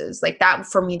happiness is. Like that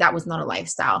for me, that was not a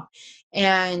lifestyle.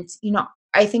 And,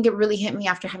 I think it really hit me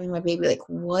after having my baby, like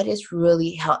what is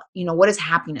really what is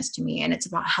happiness to me? And it's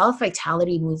about health,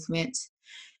 vitality, movement.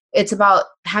 It's about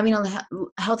having a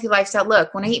healthy lifestyle.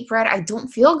 Look, when I eat bread, I don't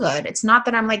feel good. It's not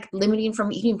that I'm like limiting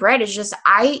from eating bread. It's just,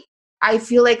 I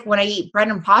feel like when I eat bread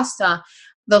and pasta,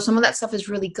 though some of that stuff is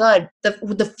really good,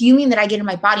 the feeling that I get in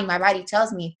my body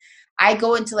tells me, I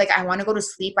go into like, I want to go to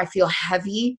sleep. I feel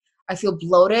heavy. I feel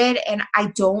bloated, and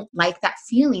I don't like that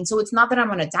feeling. So it's not that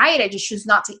I'm on a diet. I just choose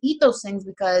not to eat those things,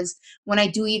 because when I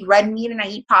do eat red meat and I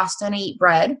eat pasta and I eat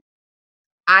bread,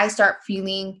 I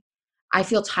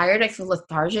feel tired. I feel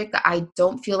lethargic. I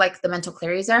don't feel like the mental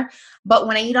clarity is there. But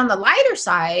when I eat on the lighter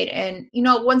side, and,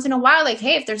 once in a while, like,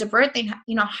 hey, if there's a birthday,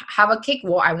 have a cake.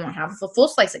 Well, I won't have a full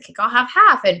slice of cake. I'll have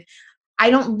half. And I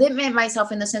don't limit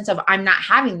myself in the sense of I'm not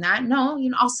having that. No,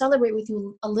 I'll celebrate with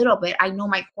you a little bit. I know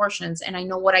my portions, and I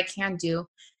know what I can do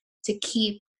to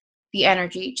keep the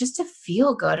energy, just to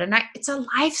feel good. And it's a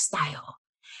lifestyle.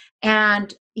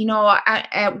 And,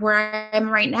 at where I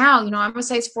am right now, I'm a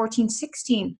size 14,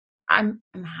 16. I'm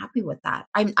happy with that.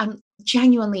 I'm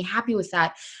genuinely happy with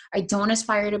that. I don't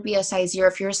aspire to be a size 0.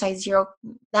 If you're a size 0,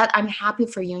 that I'm happy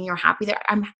for you and you're happy there.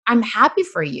 I'm happy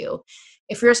for you.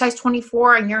 If you're a size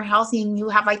 24 and you're healthy and you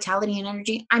have vitality and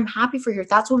energy, I'm happy for you. If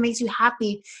that's what makes you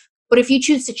happy. But if you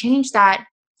choose to change that,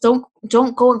 don't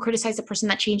go and criticize the person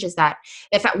that changes that.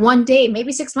 If at one day,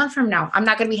 maybe 6 months from now, I'm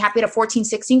not going to be happy at a 14,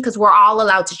 16, because we're all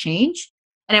allowed to change,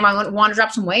 and I might want to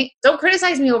drop some weight, don't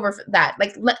criticize me over that.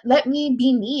 Like, let me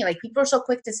be me. Like, people are so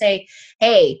quick to say,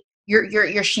 hey,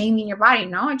 you're shaming your body.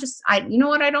 No, you know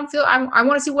what? I don't feel, I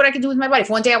want to see what I can do with my body. If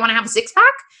one day I want to have a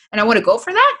 6-pack and I want to go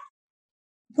for that,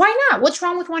 why not? What's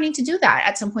wrong with wanting to do that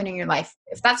at some point in your life,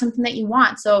 if that's something that you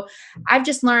want? So I've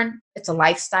just learned it's a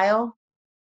lifestyle,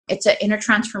 it's an inner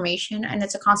transformation, and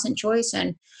it's a constant choice.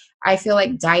 And I feel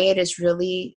like diet is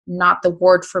really not the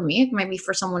word for me. It might be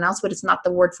for someone else, but it's not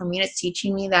the word for me. And it's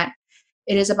teaching me that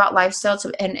it is about lifestyle.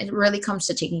 And it really comes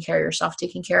to taking care of yourself,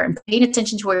 taking care and paying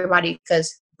attention to your body,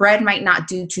 because bread might not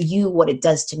do to you what it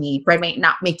does to me. Bread might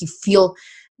not make you feel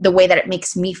the way that it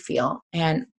makes me feel.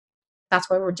 And that's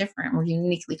why we're different. We're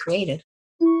uniquely created.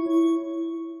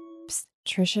 Psst,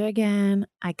 Trisha again.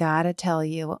 I gotta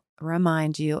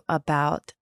remind you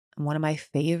about one of my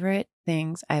favorite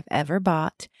things I've ever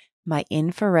bought, my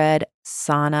infrared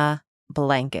sauna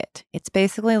blanket. It's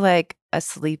basically like a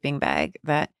sleeping bag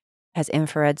that has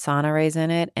infrared sauna rays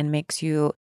in it and makes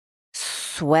you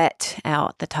sweat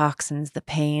out the toxins, the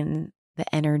pain,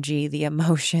 the energy, the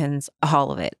emotions,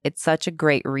 all of it. It's such a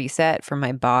great reset for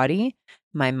my body,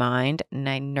 my mind, and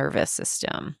my nervous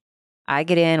system. I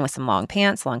get in with some long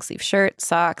pants, long sleeve shirt,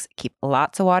 socks, keep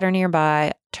lots of water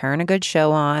nearby, turn a good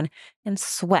show on, and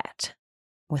sweat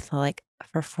with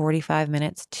for 45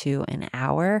 minutes to an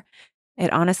hour.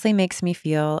 It honestly makes me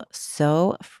feel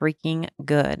so freaking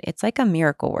good. It's like a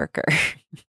miracle worker.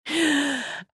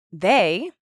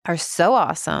 They are so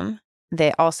awesome.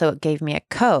 They also gave me a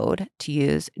code to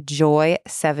use,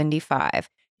 JOY75.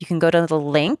 You can go to the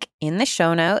link in the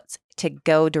show notes to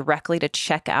go directly to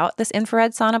check out this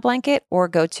infrared sauna blanket, or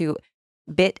go to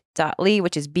bit.ly,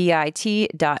 which is bit.ly/joy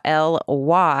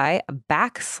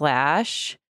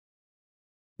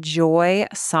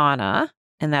sauna,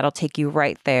 and that'll take you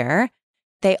right there.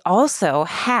 They also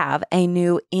have a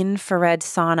new infrared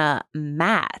sauna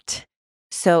mat.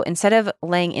 So instead of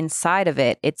laying inside of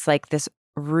it, it's like this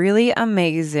really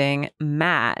amazing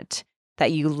mat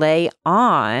that you lay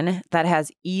on that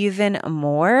has even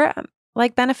more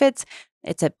benefits.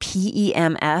 It's a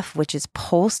PEMF, which is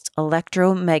pulsed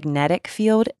electromagnetic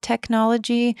field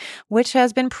technology, which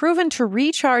has been proven to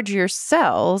recharge your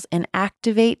cells and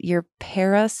activate your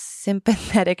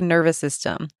parasympathetic nervous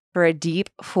system for a deep,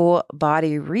 full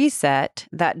body reset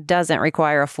that doesn't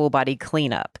require a full body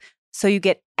cleanup. So you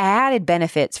get added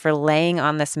benefits for laying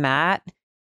on this mat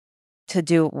to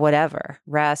do whatever,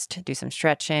 rest, do some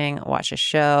stretching, watch a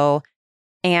show,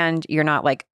 and you're not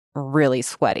really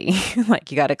sweaty.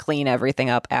 You got to clean everything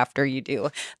up after you do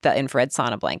the infrared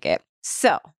sauna blanket.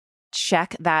 So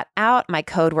check that out. My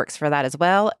code works for that as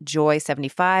well,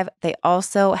 JOY75. They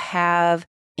also have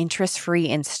interest-free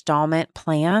installment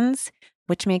plans,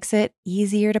 which makes it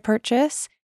easier to purchase.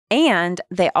 And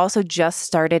they also just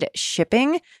started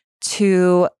shipping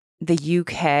to the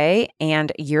UK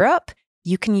and Europe.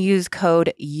 You can use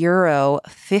code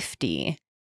EURO50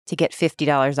 to get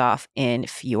 $50 off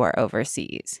if you are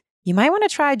overseas. You might want to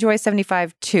try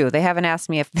JOY75 too. They haven't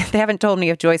told me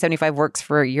if JOY75 works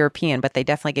for European, but they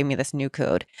definitely gave me this new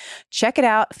code. Check it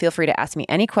out. Feel free to ask me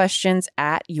any questions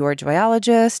at Your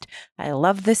Joyologist. I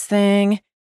love this thing.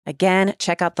 Again,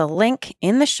 check out the link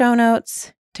in the show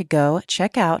notes to go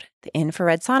check out the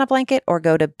infrared sauna blanket, or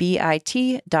go to bit.ly/joy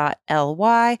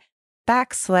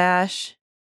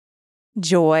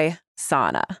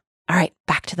sauna. All right,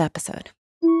 back to the episode.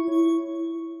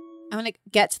 I'm going to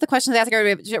get to the questions I ask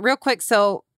everybody real quick.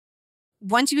 So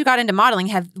once you got into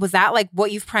modeling, was that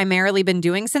what you've primarily been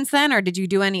doing since then? Or did you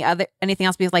do anything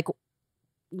else? Because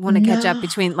want to catch up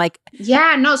between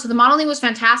Yeah, no. So the modeling was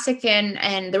fantastic,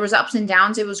 and there was ups and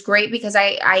downs. It was great because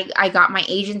I got my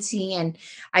agency, and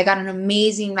I got an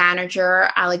amazing manager,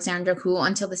 Alexandra, who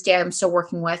until this day I'm still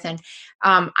working with. And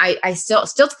I still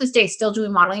to this day, still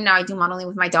doing modeling. Now I do modeling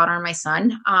with my daughter and my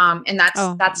son. And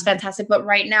that's fantastic. But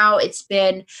right now it's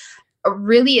been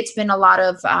a lot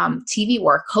of TV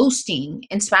work, hosting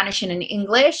in Spanish and in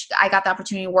English. I got the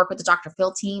opportunity to work with the Dr.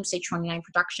 Phil team, Stage 29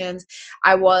 Productions.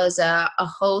 I was a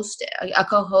co-host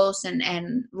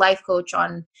and life coach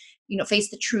on, Face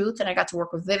the Truth. And I got to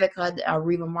work with Vivica,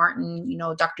 Reba Martin,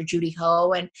 Dr. Judy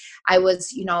Ho. And I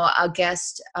was, a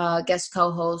guest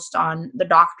co-host on The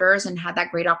Doctors, and had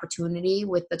that great opportunity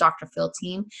with the Dr. Phil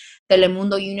team.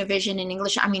 Telemundo, Univision in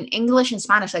English. I mean, English and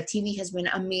Spanish, TV has been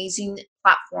an amazing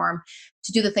platform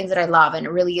to do the things that I love. And it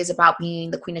really is about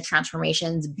being the queen of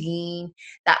transformations, being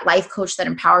that life coach that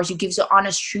empowers you, gives you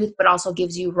honest truth, but also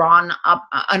gives you raw,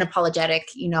 unapologetic,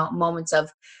 moments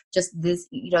of just this,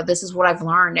 this is what I've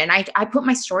learned. And I put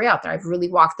my story out there. I've really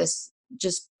walked this,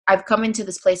 I've come into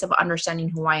this place of understanding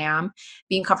who I am,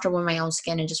 being comfortable in my own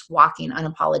skin, and just walking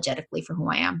unapologetically for who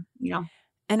I am,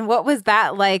 And what was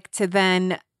that like to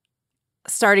then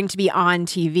starting to be on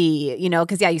TV, you know,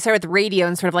 because you start with radio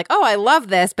and sort of like, oh, I love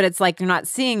this, but it's like, you're not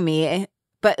seeing me.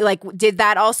 But like, did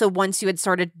that also, once you had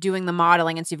started doing the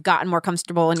modeling and so you've gotten more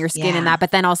comfortable in your skin and that,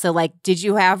 but then also like,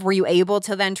 were you able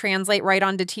to then translate right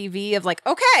onto TV of like,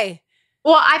 okay.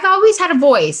 Well, I've always had a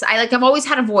voice. I've always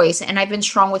had a voice, and I've been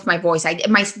strong with my voice.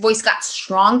 My voice got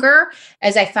stronger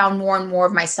as I found more and more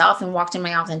of myself and walked in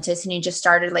my authenticity and just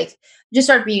started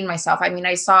being myself. I mean,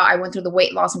 I went through the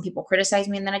weight loss and people criticized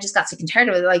me, and then I just got sick and tired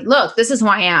of it. Like, look, this is who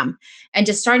I am. And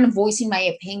just starting voicing my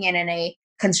opinion in a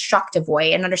constructive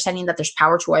way and understanding that there's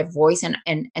power to our voice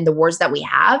and the words that we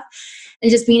have. And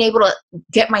just being able to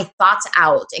get my thoughts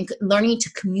out and learning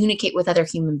to communicate with other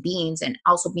human beings and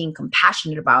also being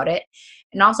compassionate about it.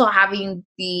 And also having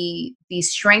the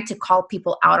strength to call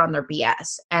people out on their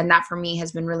BS. And that for me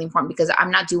has been really important because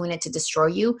I'm not doing it to destroy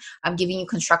you. I'm giving you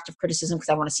constructive criticism because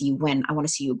I want to see you win. I want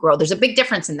to see you grow. There's a big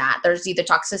difference in that. There's either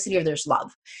toxicity or there's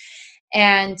love.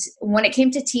 And when it came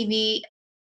to TV,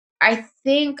 I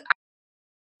think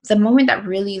the moment that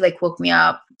really like woke me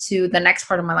up to the next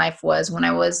part of my life was when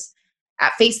I was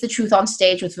at Face the Truth on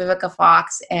stage with Vivica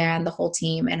Fox and the whole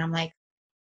team. And I'm like,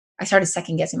 I started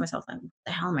second guessing myself. Like, what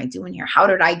the hell am I doing here? How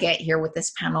did I get here with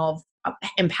this panel of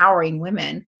empowering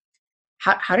women?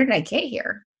 How did I get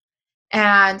here?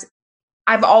 And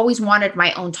I've always wanted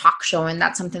my own talk show. And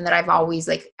that's something that I've always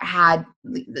had.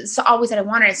 It's always that I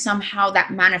wanted. Somehow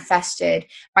that manifested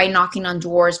by knocking on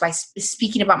doors, by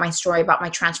speaking about my story, about my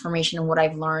transformation and what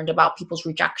I've learned about people's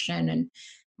rejection and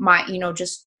my,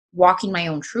 just walking my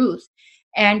own truth.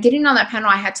 And getting on that panel,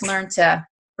 I had to learn to,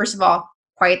 first of all,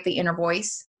 quiet the inner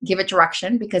voice, give it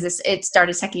direction because it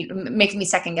started making me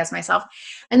second guess myself.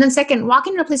 And then second,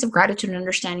 walking in a place of gratitude and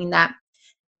understanding that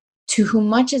to whom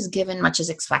much is given, much is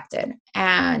expected.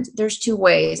 And there's two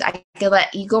ways. I could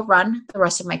let ego run the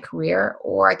rest of my career,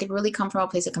 or I could really come from a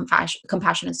place of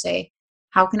compassion and say,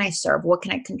 how can I serve? What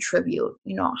can I contribute?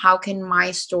 How can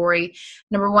my story,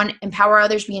 number one, empower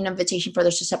others, be an invitation for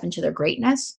others to step into their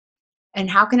greatness? And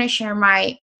how can I share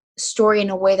my story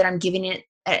in a way that I'm giving it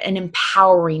an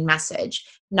empowering message,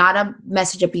 not a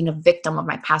message of being a victim of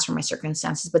my past or my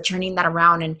circumstances, but turning that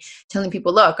around and telling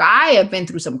people, look, I have been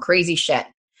through some crazy shit.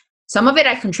 Some of it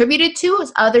I contributed to,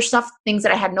 other stuff, things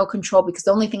that I had no control because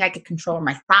the only thing I could control are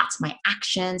my thoughts, my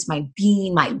actions, my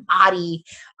being, my body,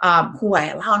 who I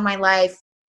allow in my life,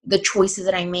 the choices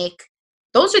that I make.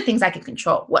 Those are things I can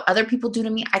control. What other people do to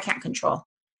me, I can't control.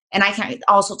 And I can't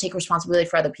also take responsibility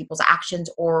for other people's actions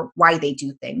or why they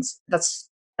do things. That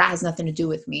has nothing to do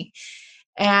with me.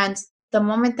 And the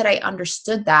moment that I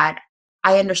understood that,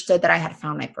 I understood that I had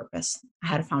found my purpose. I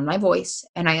had found my voice,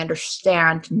 and I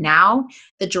understand now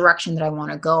the direction that I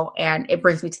want to go. And it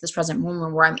brings me to this present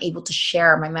moment where I'm able to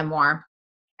share my memoir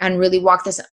and really walk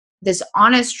this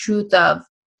honest truth of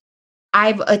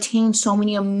I've attained so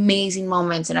many amazing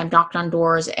moments and I've knocked on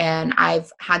doors and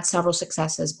I've had several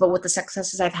successes, but with the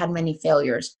successes, I've had many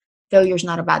failures. Failure is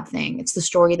not a bad thing. It's the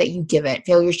story that you give it.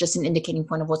 Failure is just an indicating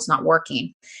point of what's not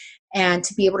working. And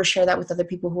to be able to share that with other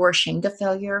people who are ashamed of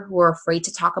failure, who are afraid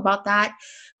to talk about that,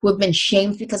 who have been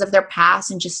shamed because of their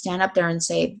past, and just stand up there and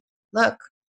say, look,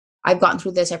 I've gotten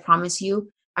through this. I promise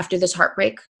you, after this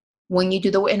heartbreak, when you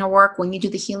do the inner work, when you do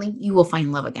the healing, you will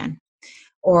find love again.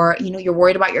 Or, you're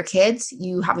worried about your kids.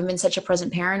 You haven't been such a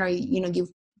present parent, or,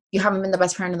 you haven't been the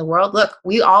best parent in the world. Look,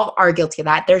 we all are guilty of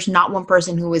that. There's not one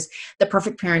person who is the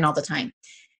perfect parent all the time.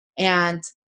 And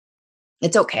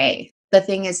it's okay. The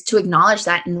thing is to acknowledge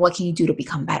that, and what can you do to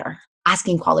become better?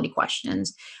 Asking quality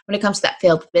questions. When it comes to that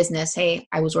failed business, hey,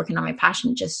 I was working on my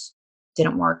passion, it just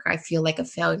didn't work. I feel like a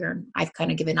failure. I've kind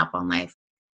of given up on life.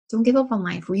 Don't give up on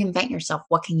life. Reinvent yourself.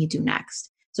 What can you do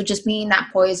next? So just being that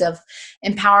poise of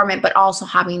empowerment, but also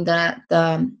having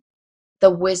the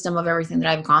wisdom of everything that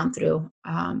I've gone through,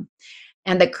 and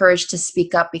the courage to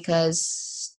speak up,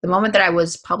 because the moment that I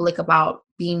was public about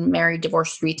being married,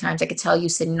 divorced 3 times, I could tell you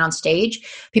sitting on stage,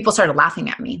 people started laughing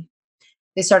at me.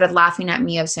 They started laughing at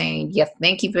me of saying, you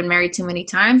think you've been married too many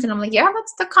times? And I'm like, yeah,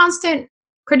 that's the constant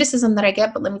criticism that I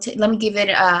get, but let me give it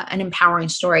an empowering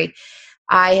story.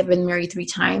 I have been married 3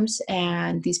 times,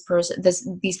 and these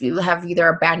people have either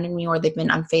abandoned me or they've been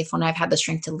unfaithful, and I've had the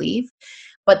strength to leave.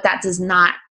 But that does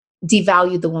not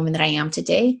devalue the woman that I am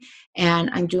today. And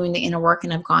I'm doing the inner work,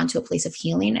 and I've gone to a place of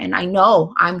healing. And I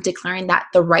know I'm declaring that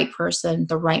the right person,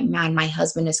 the right man, my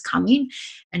husband is coming,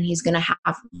 and he's going to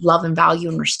have love and value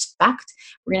and respect.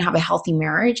 We're going to have a healthy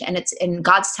marriage, and it's in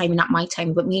God's timing, not my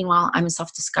time. But meanwhile, I'm in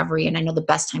self-discovery, and I know the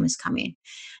best time is coming.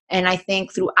 And I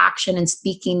think through action and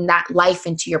speaking that life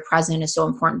into your present is so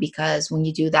important, because when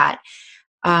you do that,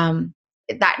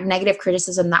 that negative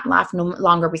criticism, that laugh no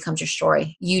longer becomes your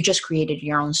story. You just created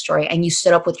your own story and you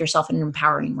stood up with yourself in an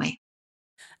empowering way.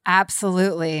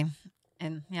 Absolutely.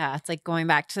 And yeah, it's like going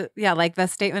back to, like the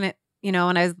statement,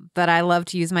 that I love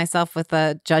to use myself with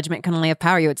the judgment can only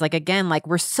empower you. It's like, again, like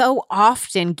we're so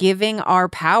often giving our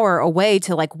power away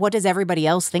to like, what does everybody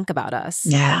else think about us?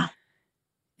 Yeah.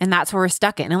 And that's where we're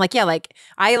stuck in. And like, like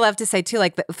I love to say too,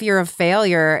 like the fear of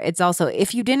failure, it's also,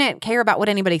 if you didn't care about what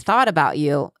anybody thought about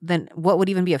you, then what would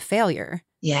even be a failure?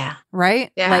 Yeah.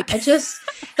 Right? Yeah. Like, it just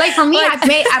like for me,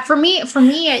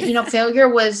 failure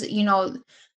was,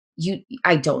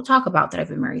 I don't talk about that I've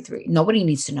been married 3. Nobody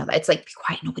needs to know that. It's like, be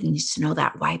quiet. Nobody needs to know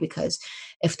that. Why? Because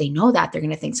if they know that, they're going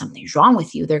to think something's wrong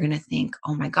with you. They're going to think,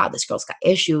 oh my God, this girl's got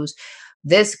issues.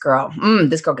 This girl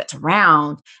gets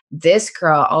around. This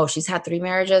girl, oh, she's had 3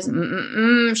 marriages.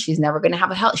 She's never going to have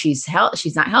a health. She's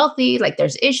not healthy. Like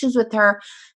there's issues with her.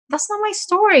 That's not my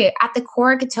story. At the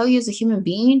core, I could tell you as a human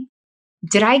being,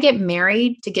 did I get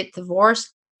married to get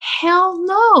divorced? Hell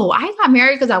no. I got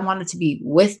married because I wanted to be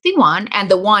with the one, and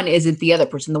the one isn't the other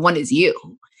person. The one is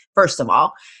you, first of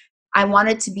all. I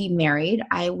wanted to be married.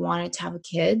 I wanted to have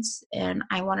kids, and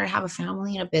I wanted to have a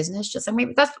family and a business. Just like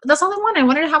maybe that's all I wanted. I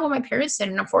wanted to have what my parents did,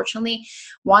 and unfortunately,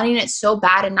 wanting it so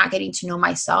bad and not getting to know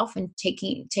myself and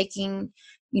taking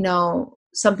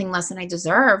something less than I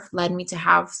deserve led me to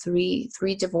have three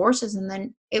divorces. And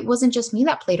then it wasn't just me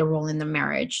that played a role in the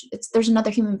marriage. There's another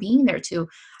human being there too.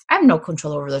 I have no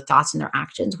control over their thoughts and their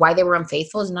actions. Why they were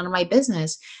unfaithful is none of my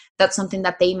business. That's something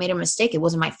that they made a mistake. It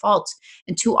wasn't my fault.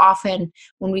 And too often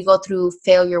when we go through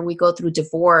failure, we go through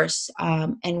divorce,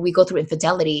 and we go through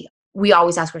infidelity, we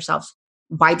always ask ourselves,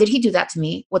 why did he do that to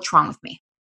me? What's wrong with me?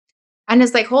 And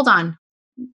it's like, hold on.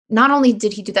 Not only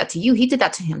did he do that to you, he did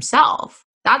that to himself.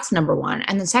 That's number one.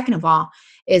 And then second of all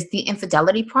is the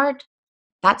infidelity part.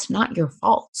 That's not your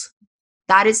fault.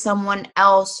 That is someone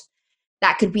else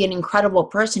that could be an incredible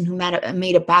person who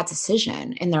made a bad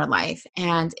decision in their life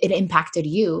and it impacted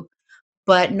you.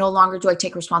 But no longer do I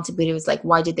take responsibility. It's like,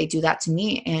 why did they do that to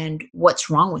me? And what's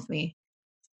wrong with me?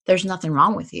 There's nothing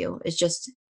wrong with you. It's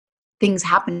just things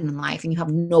happen in life and you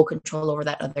have no control over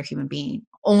that other human being.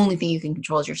 Only thing you can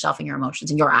control is yourself and your emotions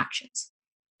and your actions.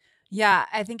 Yeah,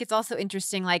 I think it's also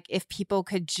interesting, like if people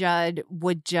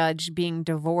would judge being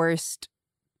divorced,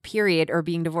 period, or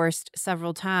being divorced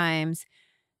several times,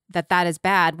 that is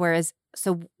bad. Whereas,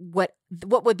 so what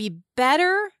would be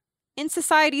better in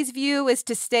society's view is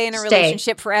to stay in a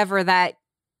relationship forever, that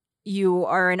you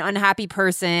are an unhappy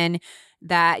person,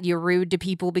 that you're rude to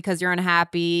people because you're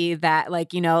unhappy, that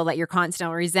like, like you're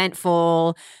constantly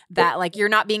resentful, that like you're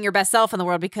not being your best self in the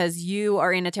world because you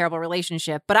are in a terrible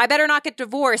relationship. But I better not get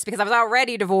divorced because I was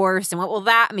already divorced. And what will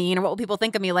that mean? Or what will people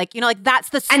think of me? Like, like that's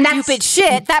the stupid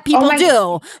shit that people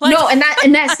do. Like, no,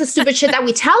 and that's the stupid shit that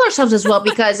we tell ourselves as well,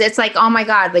 because it's like, oh my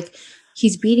God, like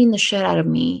he's beating the shit out of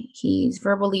me. He's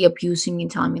verbally abusing me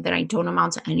and telling me that I don't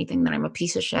amount to anything, that I'm a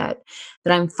piece of shit,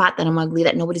 that I'm fat, that I'm ugly,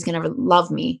 that nobody's going to ever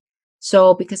love me.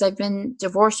 So because I've been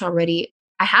divorced already,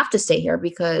 I have to stay here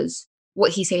because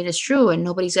what he's saying is true and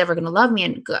nobody's ever going to love me.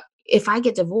 And if I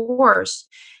get divorced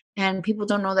and people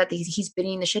don't know that he's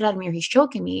beating the shit out of me or he's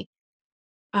choking me,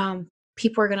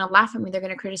 people are going to laugh at me. They're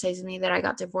going to criticize me that I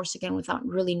got divorced again without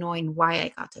really knowing why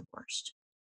I got divorced.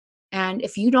 And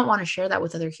if you don't want to share that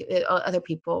with other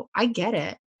people, I get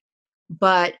it.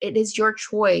 But it is your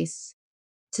choice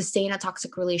to stay in a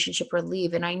toxic relationship or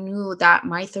leave. And I knew that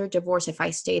my 3rd divorce, if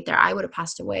I stayed there, I would have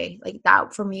passed away. Like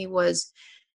that for me was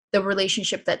the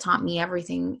relationship that taught me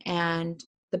everything. And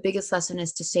the biggest lesson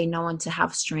is to say no and to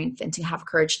have strength and to have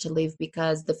courage to leave,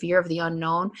 because the fear of the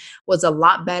unknown was a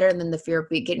lot better than the fear of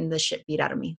getting the shit beat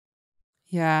out of me.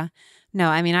 Yeah. No,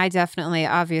 I mean,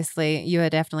 obviously, you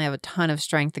would definitely have a ton of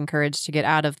strength and courage to get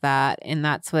out of that. And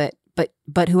that's what,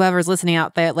 but whoever's listening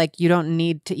out there, like you don't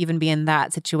need to even be in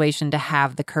that situation to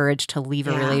have the courage to leave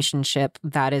a relationship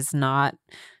that is not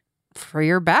for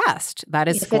your best. That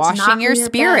is squashing your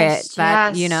spirit,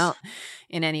 that,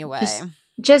 in any way.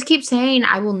 Just keep saying,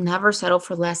 I will never settle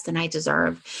for less than I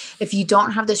deserve. If you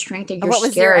don't have the strength or you're scared. What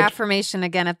was your affirmation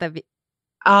again at the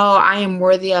Oh, I am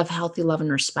worthy of healthy love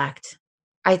and respect.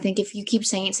 I think if you keep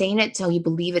saying it till you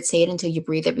believe it, say it until you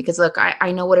breathe it. Because look,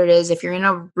 I know what it is. If you're in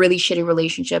a really shitty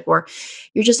relationship or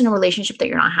you're just in a relationship that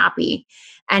you're not happy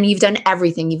and you've done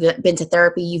everything, you've been to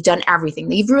therapy, you've done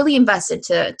everything, you've really invested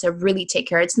to really take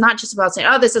care. It's not just about saying,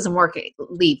 oh, this doesn't work,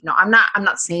 leave. No, I'm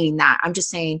not saying that. I'm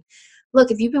just saying, look,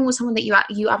 if you've been with someone that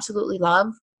you absolutely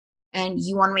love and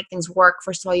you want to make things work,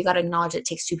 first of all, you got to acknowledge it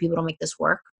takes 2 people to make this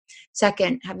work.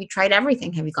 Second, have you tried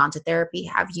everything? Have you gone to therapy?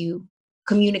 Have you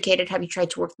communicated? Have you tried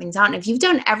to work things out? And if you've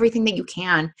done everything that you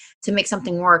can to make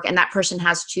something work and that person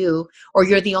has too, or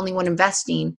you're the only one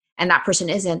investing and that person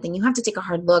isn't, then you have to take a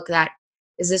hard look that,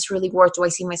 is this really worth, do I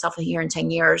see myself here in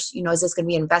 10 years? You know, is this going to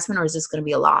be an investment or is this going to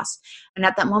be a loss? And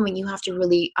at that moment, you have to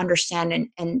really understand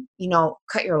and, you know,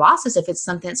 cut your losses if it's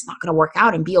something that's not going to work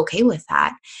out, and be okay with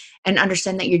that. And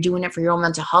understand that you're doing it for your own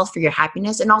mental health, for your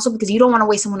happiness, and also because you don't want to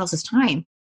waste someone else's time.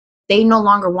 They no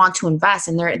longer want to invest,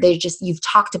 and they just, you've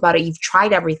talked about it, you've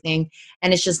tried everything,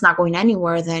 and it's just not going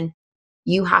anywhere. Then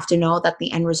you have to know that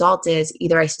the end result is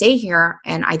either I stay here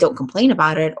and I don't complain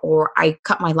about it, or I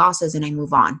cut my losses and I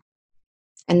move on.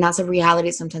 And that's a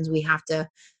reality sometimes we have to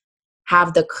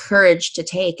have the courage to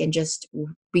take, and just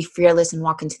be fearless and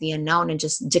walk into the unknown and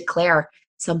just declare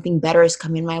something better is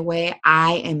coming my way.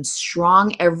 I am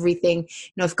strong. Everything,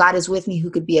 you know, if God is with me, who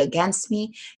could be against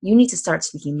me? You need to start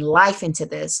speaking life into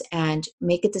this and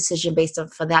make a decision based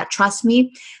off of that. Trust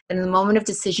me, that in the moment of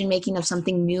decision making of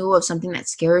something new, of something that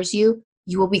scares you,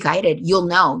 you will be guided. You'll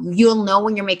know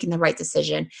when you're making the right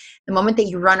decision. The moment that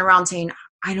you run around saying,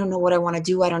 I don't know what I want to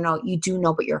do, I don't know, you do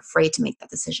know, but you're afraid to make that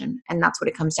decision. And that's what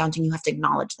it comes down to. And you have to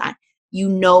acknowledge that. You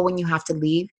know when you have to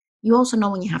leave. You also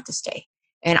know when you have to stay.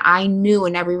 And I knew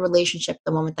in every relationship,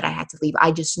 the moment that I had to leave,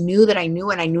 I just knew that I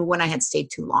knew, and I knew when I had stayed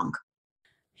too long.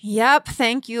 Yep.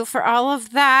 Thank you for all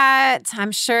of that.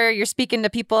 I'm sure you're speaking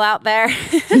to people out there.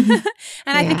 And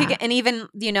I think, and even,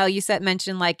 you know, you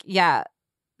mentioned like,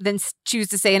 then choose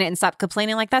to stay in it and stop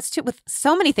complaining. Like that's too, with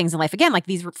so many things in life. Again, like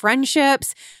these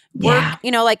friendships, work, you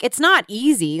know, like it's not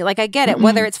easy. Like I get it,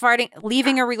 whether it's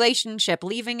leaving a relationship,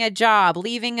 leaving a job,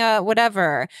 leaving a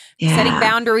whatever, setting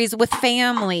boundaries with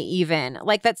family even.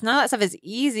 Like that's none of that stuff is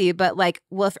easy, but like,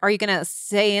 well, are you going to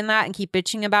stay in that and keep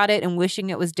bitching about it and wishing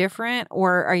it was different?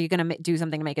 Or are you going to do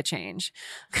something to make a change?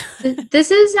 This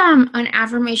is an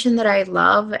affirmation that I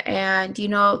love. And, you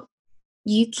know,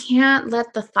 you can't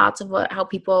let the thoughts of how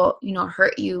people, you know,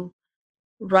 hurt you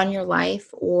run your life,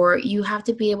 or you have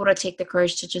to be able to take the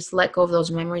courage to just let go of those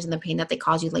memories and the pain that they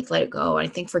cause you, like let it go. And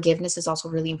I think forgiveness is also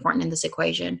really important in this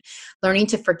equation. Learning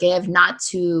to forgive, not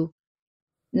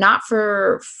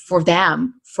for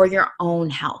them, for your own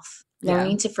health.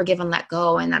 Learning to forgive and let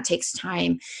go, and that takes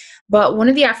time. But one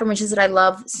of the affirmations that I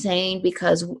love saying,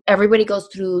 because everybody goes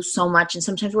through so much, and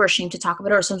sometimes we're ashamed to talk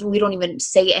about it, or sometimes we don't even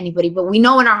say anybody, but we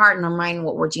know in our heart and our mind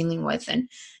what we're dealing with. And,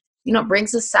 you know, it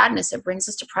brings us sadness, it brings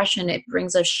us depression, it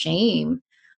brings us shame.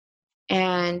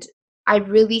 And I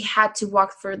really had to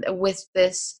walk with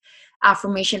this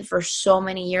affirmation for so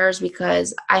many years,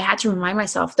 because I had to remind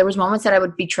myself. There was moments that I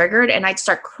would be triggered and I'd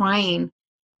start crying,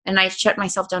 and I shut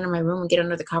myself down in my room and get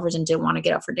under the covers and didn't want to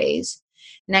get up for days.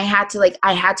 And I had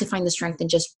to find the strength and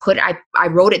just I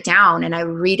wrote it down, and I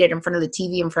would read it in front of the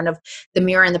TV, in front of the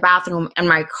mirror in the bathroom, in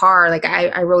my car. Like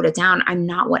I wrote it down. I'm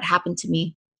not what happened to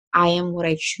me. I am what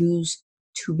I choose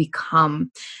to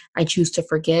become. I choose to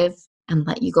forgive and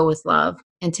let you go with love.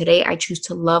 And today I choose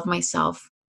to love myself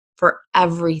for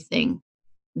everything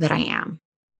that I am.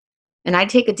 And I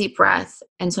take a deep breath,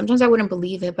 and sometimes I wouldn't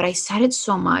believe it, but I said it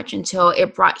so much until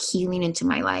it brought healing into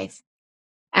my life.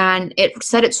 And it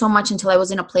said it so much until I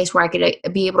was in a place where I could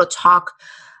be able to talk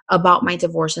about my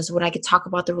divorces, when I could talk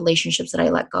about the relationships that I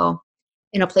let go,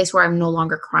 in a place where I'm no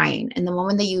longer crying. And the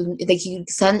moment that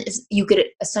you could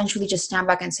essentially just stand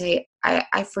back and say,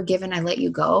 I forgive and I let you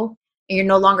go, and you're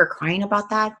no longer crying about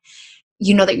that,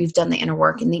 you know that you've done the inner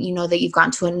work, and that you know that you've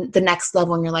gotten to the next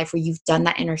level in your life where you've done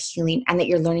that inner healing, and that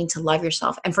you're learning to love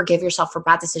yourself and forgive yourself for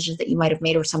bad decisions that you might have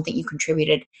made or something you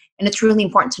contributed. And it's really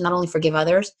important to not only forgive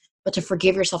others, but to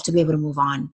forgive yourself, to be able to move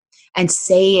on and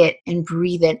say it and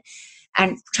breathe it.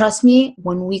 And trust me,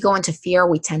 when we go into fear,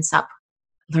 we tense up.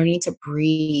 Learning to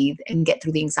breathe and get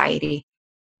through the anxiety.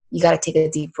 You got to take a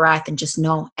deep breath and just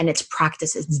know. And it's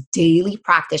practice. It's daily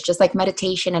practice, just like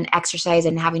meditation and exercise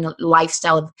and having a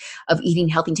lifestyle of eating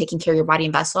healthy and taking care of your body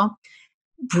and vessel.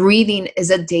 Breathing is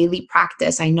a daily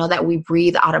practice. I know that we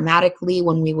breathe automatically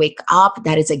when we wake up.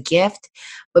 That is a gift.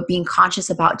 But being conscious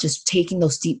about just taking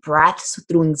those deep breaths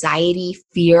through anxiety,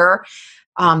 fear,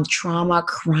 trauma,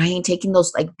 crying, taking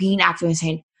those, like being active and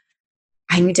saying,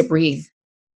 I need to breathe.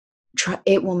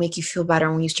 It will make you feel better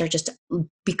when you start just to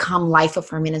become life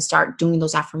affirming and start doing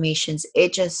those affirmations.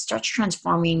 It just starts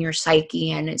transforming your psyche,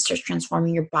 and it starts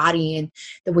transforming your body, and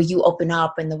the way you open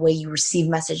up, and the way you receive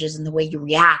messages, and the way you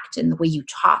react, and the way you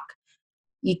talk.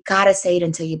 You got to say it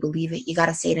until you believe it. You got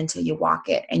to say it until you walk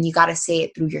it, and you got to say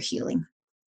it through your healing.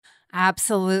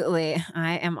 Absolutely.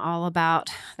 I am all about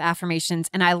the affirmations.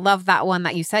 And I love that one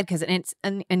that you said, because it's,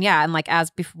 and like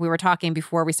as we were talking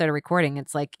before we started recording,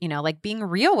 it's like, you know, like being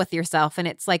real with yourself. And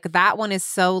it's like, that one is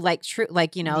so like true,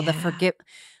 like, you know, the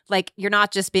like you're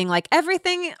not just being like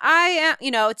everything I am, you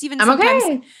know, it's even I'm sometimes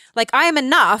okay. like I am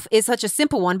enough is such a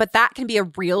simple one, but that can be a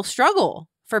real struggle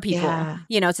for people, Yeah.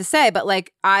 you know, to say. But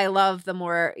like I love the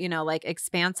more, you know, like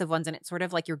expansive ones, and it's sort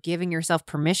of like you're giving yourself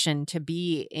permission to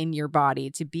be in your body,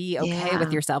 to be okay with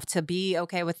Yeah. yourself, to be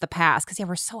okay with the past. Because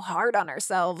we're so hard on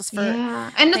ourselves for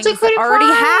Yeah. And it's things okay that to already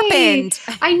cry. happened.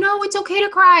 I know it's okay to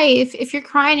cry if you're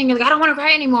crying and you're like, I don't want to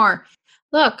cry anymore.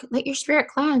 Look, let your spirit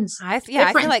cleanse. I feel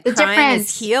like The crying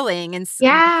difference. is healing, and holding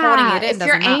Yeah. it in If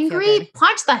you're does not feel angry, good.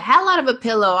 punch the hell out of a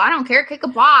pillow. I don't care. Kick a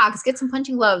box. Get some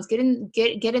punching gloves. Get in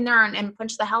there and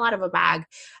punch the hell out of a bag.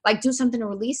 Like do something to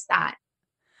release that.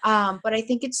 But I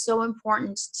think it's so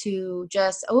important to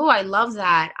just, oh, I love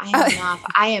that. I am enough.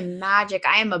 I am magic.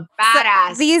 I am a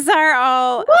badass. So these are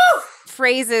all Woo!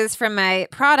 phrases from my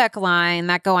product line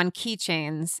that go on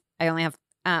keychains. I only have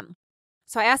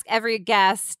so I ask every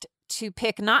guest to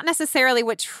pick not necessarily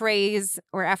which phrase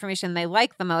or affirmation they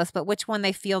like the most, but which one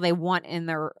they feel they want in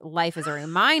their life as a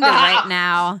reminder right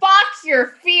now. Fuck your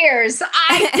fears.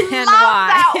 I love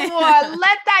that one.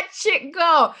 Let that shit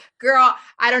go. Girl,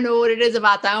 I don't know what it is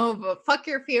about that one, but fuck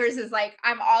your fears is like,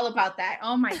 I'm all about that.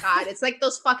 Oh my God. It's like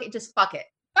those just fuck it.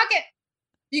 Fuck it.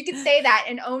 You can say that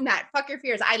and own that. Fuck your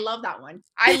fears. I love that one.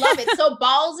 I love it. It's so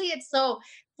ballsy. It's so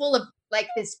full of like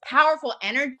this powerful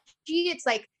energy. It's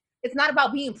like, it's not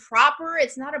about being proper.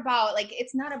 It's not about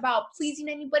pleasing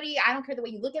anybody. I don't care the way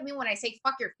you look at me when I say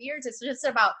fuck your fears. It's just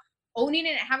about owning it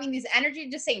and having this energy,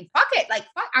 just saying, fuck it. Like,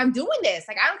 fuck, I'm doing this.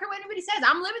 Like, I don't care what anybody says.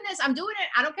 I'm living this. I'm doing it.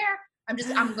 I don't care.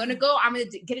 I'm going to go. I'm going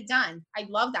to get it done. I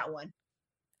love that one.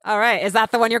 All right. Is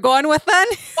that the one you're going with then?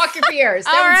 Fuck your fears.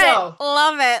 There All we right. go.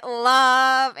 Love it.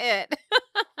 Love it.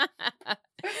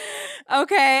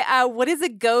 Okay. What is a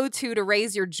go-to to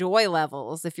raise your joy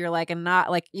levels if you're like, and not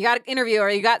like you got an interview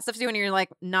or you got stuff to do and you're like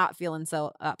not feeling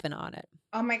so up and on it?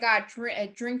 Oh my God,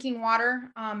 drinking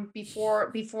water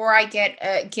before I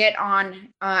get on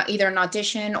either an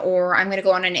audition or I'm gonna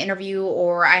go on an interview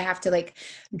or I have to like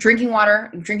drinking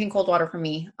cold water for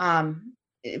me.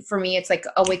 For me, it's like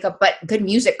a wake up, but good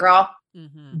music, girl.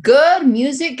 Mm-hmm. Good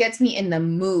music gets me in the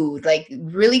mood. Like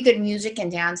really good music and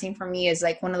dancing for me is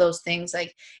like one of those things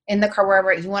like in the car,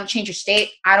 wherever you want to change your state.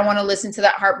 I don't want to listen to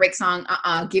that heartbreak song.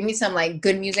 Give me some like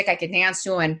good music I can dance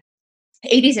to and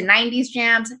 80s and 90s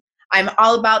jams. I'm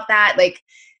all about that. Like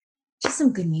just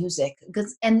some good music.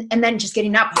 And then just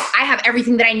getting up. I have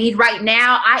everything that I need right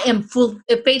now. I am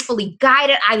faithfully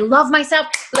guided. I love myself.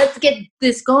 Let's get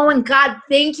this going. God,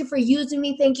 thank you for using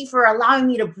me. Thank you for allowing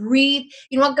me to breathe.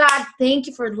 You know what, God, thank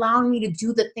you for allowing me to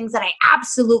do the things that I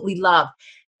absolutely love.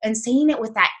 And saying it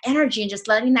with that energy and just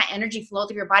letting that energy flow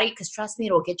through your body, because trust me,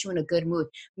 it'll get you in a good mood.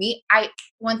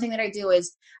 One thing that I do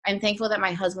is I'm thankful that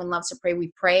my husband loves to pray.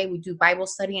 We pray, we do Bible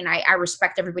study, and I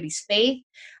respect everybody's faith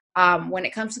when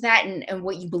it comes to that and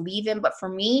what you believe in. But for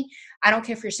me, I don't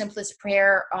care if your simplest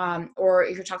prayer or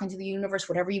if you're talking to the universe,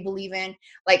 whatever you believe in,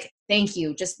 like, thank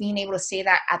you. Just being able to say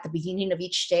that at the beginning of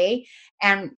each day.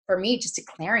 And for me, just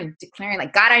declaring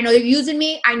like, God, I know you're using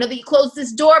me. I know that you closed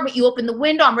this door, but you opened the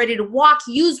window. I'm ready to walk.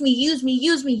 Use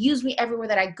me everywhere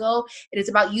that I go. It is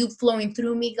about you flowing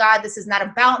through me, God. This is not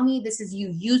about me. This is you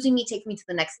using me, taking me to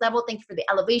the next level. Thank you for the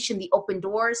elevation, the open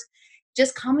doors,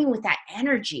 just coming with that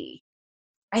energy.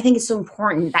 I think it's so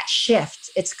important, that shift.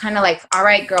 It's kind of like, all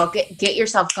right, girl, get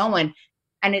yourself going.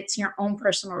 And it's your own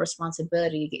personal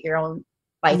responsibility to get your own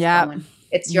life going.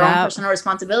 It's your own personal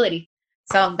responsibility.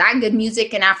 So that good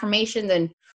music and affirmation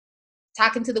and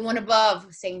talking to the one above,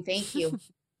 saying thank you.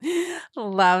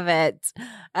 Love it.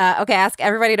 Okay, ask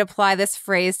everybody to apply this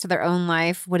phrase to their own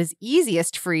life. What is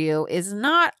easiest for you is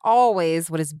not always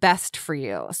what is best for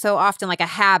you. So often like a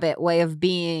habit, way of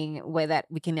being, way that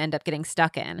we can end up getting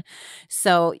stuck in.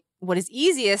 So what is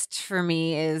easiest for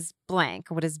me is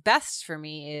blank. What is best for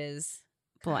me is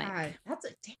blank. God,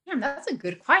 that's a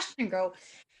good question, girl.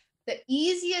 The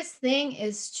easiest thing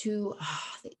is to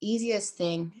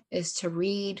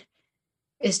read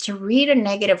a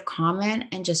negative comment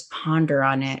and just ponder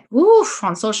on it. Oof,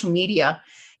 on social media.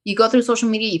 You go through social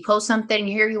media, you post something, and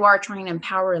here you are trying to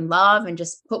empower and love and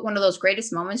just put one of those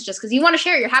greatest moments just because you want to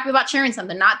share. You're happy about sharing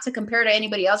something, not to compare to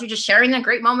anybody else. You're just sharing a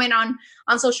great moment on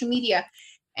social media.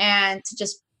 And to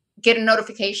just get a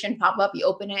notification pop up, you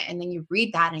open it, and then you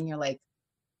read that, and you're like,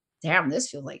 damn,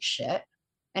 this feels like shit.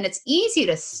 And it's easy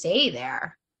to stay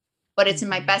there. But it's in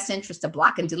my best interest to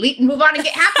block and delete and move on and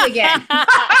get happy again.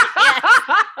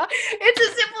 It's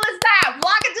as simple as that.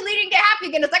 Block and delete and get happy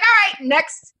again. It's like, all right,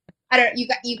 next.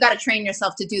 you got to train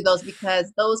yourself to do those,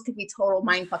 because those could be total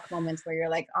mindfuck moments where you're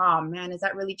like, oh man, is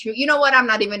that really true? You know what? I'm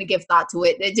not even gonna give thought to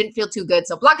it. It didn't feel too good.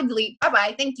 So block and delete.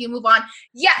 Bye-bye. Thank you. Move on.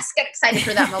 Yes. Get excited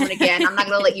for that moment again. I'm not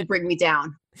going to let you bring me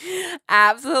down.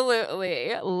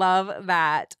 Absolutely. Love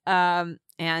that.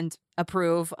 And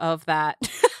approve of that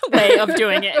way of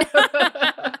doing it.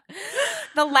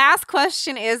 The last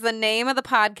question is, the name of the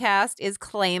podcast is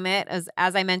Claim It.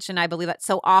 As I mentioned, I believe that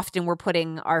so often we're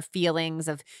putting our feelings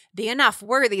of be enough,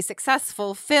 worthy,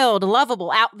 successful, filled,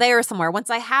 lovable out there somewhere. Once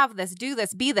I have this, do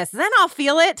this, be this, then I'll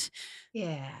feel it.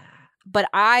 Yeah. But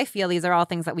I feel these are all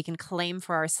things that we can claim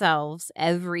for ourselves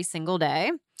every single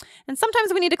day. And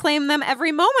sometimes we need to claim them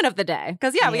every moment of the day.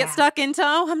 Because, we get stuck into,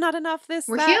 I'm not enough,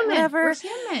 We're that, human. whatever. We're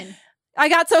human. I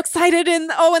got so excited and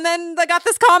then I got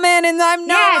this comment and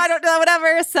I don't know,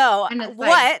 whatever. So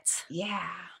what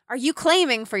are you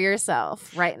claiming for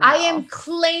yourself right now? I am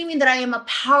claiming that I am a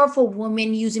powerful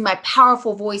woman using my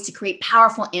powerful voice to create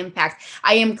powerful impact.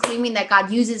 I am claiming that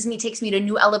God uses me, takes me to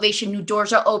new elevation, new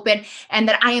doors are open, and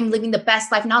that I am living the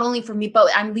best life, not only for me,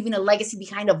 but I'm leaving a legacy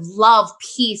behind of love,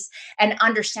 peace, and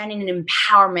understanding and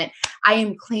empowerment. I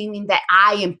am claiming that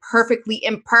I am perfectly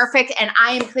imperfect, and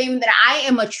I am claiming that I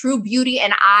am a true beauty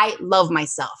and I love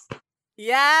myself.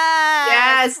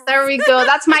 Yes. There we go.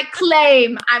 That's my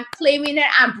claim. I'm claiming it.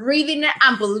 I'm breathing it.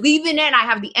 I'm believing it. I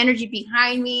have the energy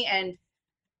behind me. And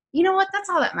you know what?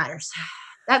 That's all that matters.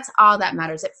 That's all that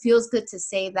matters. It feels good to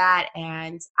say that.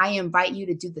 And I invite you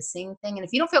to do the same thing. And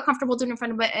if you don't feel comfortable doing it in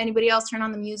front of anybody else, turn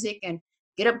on the music and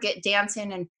get up, get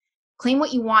dancing, and claim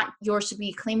what you want yours to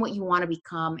be. Claim what you want to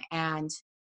become. And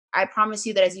I promise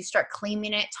you that as you start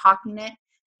claiming it, talking it,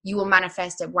 you will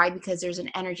manifest it. Why? Because there's an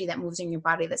energy that moves in your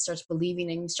body that starts believing,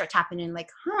 and you start tapping in like,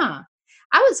 I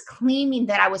was claiming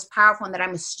that I was powerful and that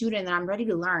I'm a student and I'm ready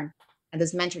to learn. And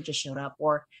this mentor just showed up,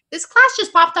 or this class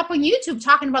just popped up on YouTube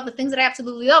talking about the things that I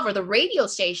absolutely love, or the radio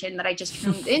station that I just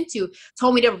tuned into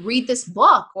told me to read this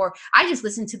book, or I just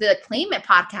listened to the Claim It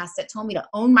podcast that told me to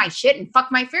own my shit and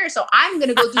fuck my fear. So I'm going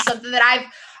to go do something that I've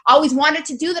always wanted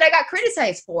to do that I got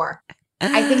criticized for.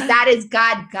 I think that is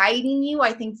God guiding you.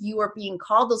 I think you are being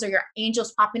called. Those are your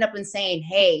angels popping up and saying,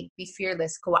 hey, be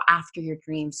fearless. Go after your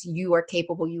dreams. You are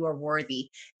capable. You are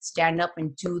worthy. Stand up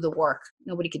and do the work.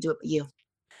 Nobody could do it but you.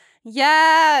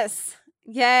 Yes.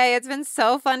 Yay. It's been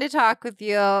so fun to talk with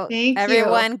you. Thank you.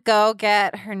 Everyone, go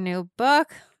get her new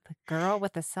book, The Girl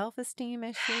with the Self-Esteem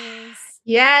Issues.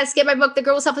 Yes, get my book, The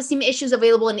Girl with Self-Esteem Issues,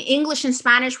 available in English and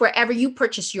Spanish wherever you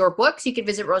purchase your books. You can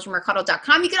visit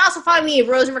rosemercado.com. You can also follow me,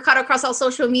 Rosie Mercado, across all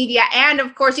social media. And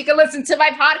of course, you can listen to my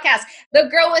podcast, The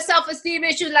Girl with Self-Esteem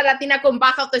Issues, La Latina con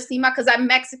Baja Autoestima, because I'm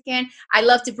Mexican. I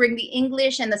love to bring the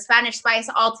English and the Spanish spice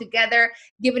all together,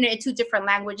 giving it in 2 different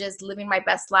languages, living my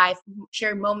best life,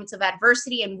 sharing moments of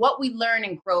adversity and what we learn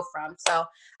and grow from. So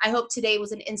I hope today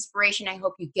was an inspiration. I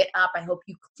hope you get up. I hope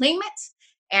you claim it.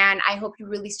 And I hope you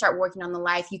really start working on the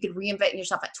life. You could reinvent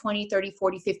yourself at 20, 30,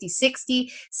 40, 50,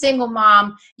 60, single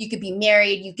mom. You could be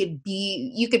married. You could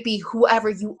be whoever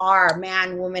you are,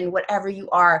 man, woman, whatever you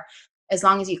are. As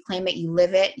long as you claim it, you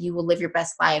live it, you will live your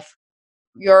best life.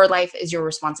 Your life is your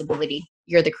responsibility.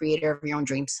 You're the creator of your own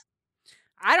dreams.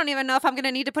 I don't even know if I'm going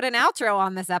to need to put an outro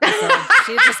on this episode.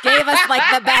 She just gave us like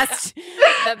the best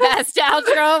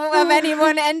outro of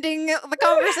anyone ending the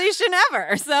conversation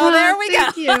ever. So there we go.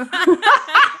 Thank you.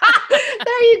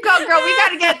 There you go, girl. We got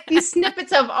to get these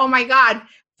snippets of, oh my God,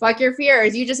 fuck your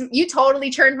fears. You totally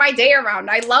turned my day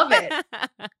around. I love it.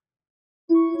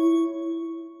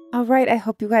 All right. I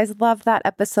hope you guys loved that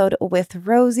episode with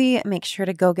Rosie. Make sure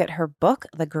to go get her book,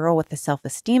 The Girl with the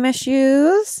Self-Esteem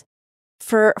Issues.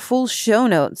 For full show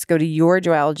notes, go to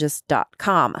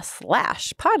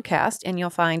yourjoyologist.com/podcast and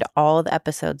you'll find all of the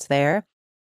episodes there.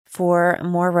 For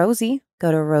more Rosie,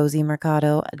 go to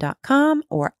rosiemercado.com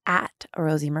or at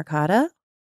Rosie Mercado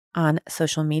on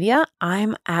social media.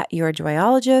 I'm at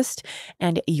yourjoyologist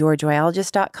and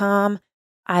yourjoyologist.com.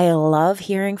 I love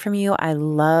hearing from you. I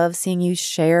love seeing you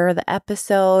share the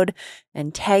episode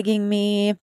and tagging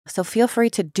me. So feel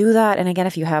free to do that. And again,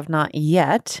 if you have not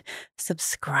yet,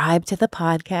 subscribe to the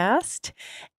podcast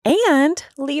and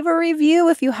leave a review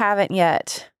if you haven't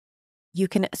yet. You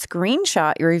can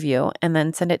screenshot your review and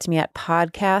then send it to me at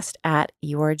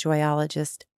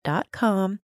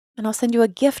podcast@yourjoyologist.com. And I'll send you a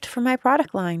gift from my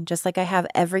product line, just like I have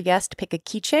every guest pick a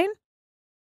keychain.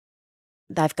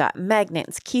 I've got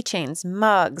magnets, keychains,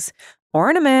 mugs,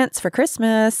 ornaments for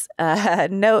Christmas,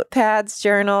 notepads,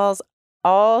 journals,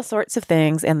 all sorts of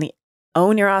things, and the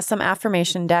Own Your Awesome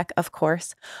affirmation deck, of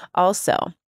course,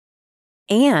 also.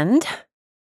 And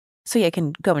So you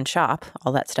can go and shop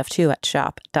all that stuff too at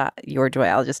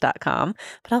shop.yourjoyologist.com.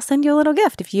 But I'll send you a little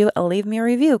gift if you leave me a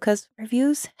review, because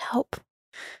reviews help.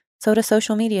 So do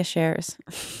social media shares.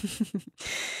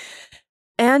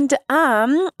 And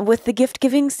with the gift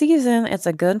giving season, it's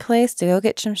a good place to go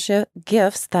get some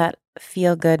gifts that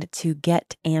feel good to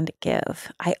get and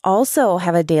give. I also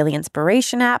have a daily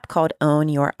inspiration app called Own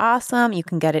Your Awesome. You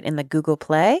can get it in the Google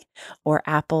Play or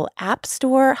Apple App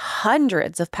Store.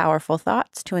 Hundreds of powerful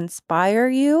thoughts to inspire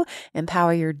you,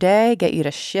 empower your day, get you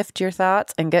to shift your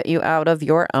thoughts, and get you out of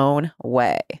your own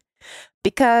way.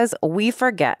 Because we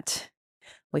forget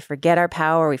our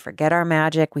power, we forget our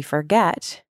magic, we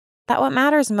forget that what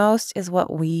matters most is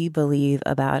what we believe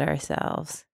about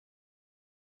ourselves.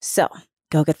 So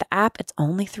go get the app. It's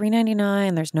only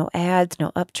 $3.99. There's no ads,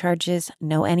 no upcharges,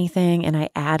 no anything. And I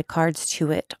add cards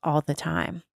to it all the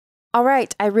time. All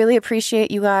right. I really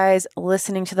appreciate you guys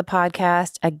listening to the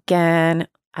podcast. Again,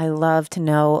 I love to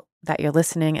know that you're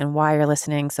listening and why you're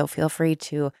listening. So feel free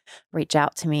to reach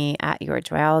out to me at Your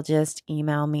Joyologist,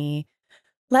 email me.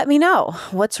 Let me know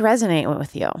what's resonating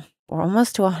with you. We're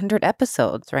almost to 100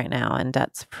 episodes right now, and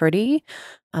that's pretty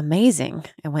amazing.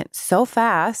 It went so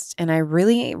fast, and I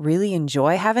really, really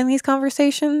enjoy having these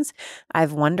conversations.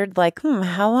 I've wondered,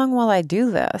 how long will I do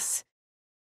this?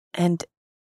 And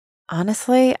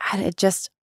honestly, I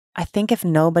think if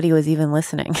nobody was even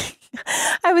listening,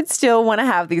 I would still want to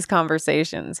have these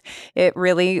conversations. It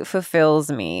really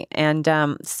fulfills me. And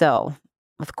so,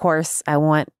 of course, I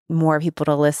want more people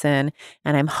to listen.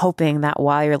 And I'm hoping that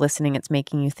while you're listening, it's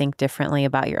making you think differently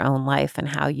about your own life and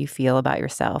how you feel about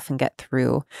yourself and get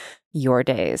through your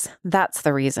days. That's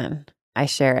the reason I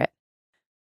share it.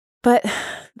 But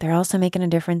they're also making a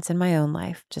difference in my own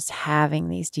life, just having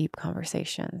these deep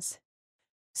conversations.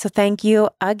 So thank you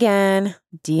again.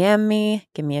 DM me,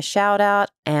 give me a shout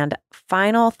out, and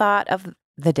final thought of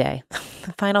the day.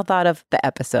 The final thought of the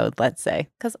episode, let's say,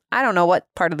 because I don't know what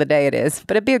part of the day it is,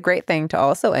 but it'd be a great thing to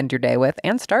also end your day with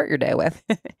and start your day with.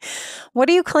 What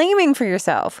are you claiming for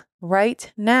yourself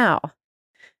right now?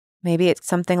 Maybe it's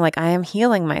something like, I am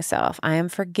healing myself. I am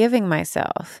forgiving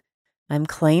myself. I'm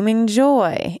claiming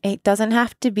joy. It doesn't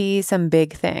have to be some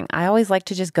big thing. I always like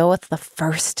to just go with the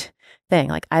first thing.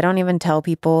 I don't even tell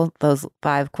people those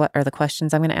 5 are the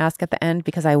questions I'm going to ask at the end,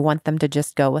 because I want them to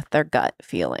just go with their gut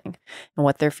feeling and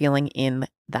what they're feeling in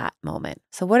that moment.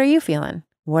 So what are you feeling?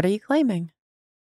 What are you claiming?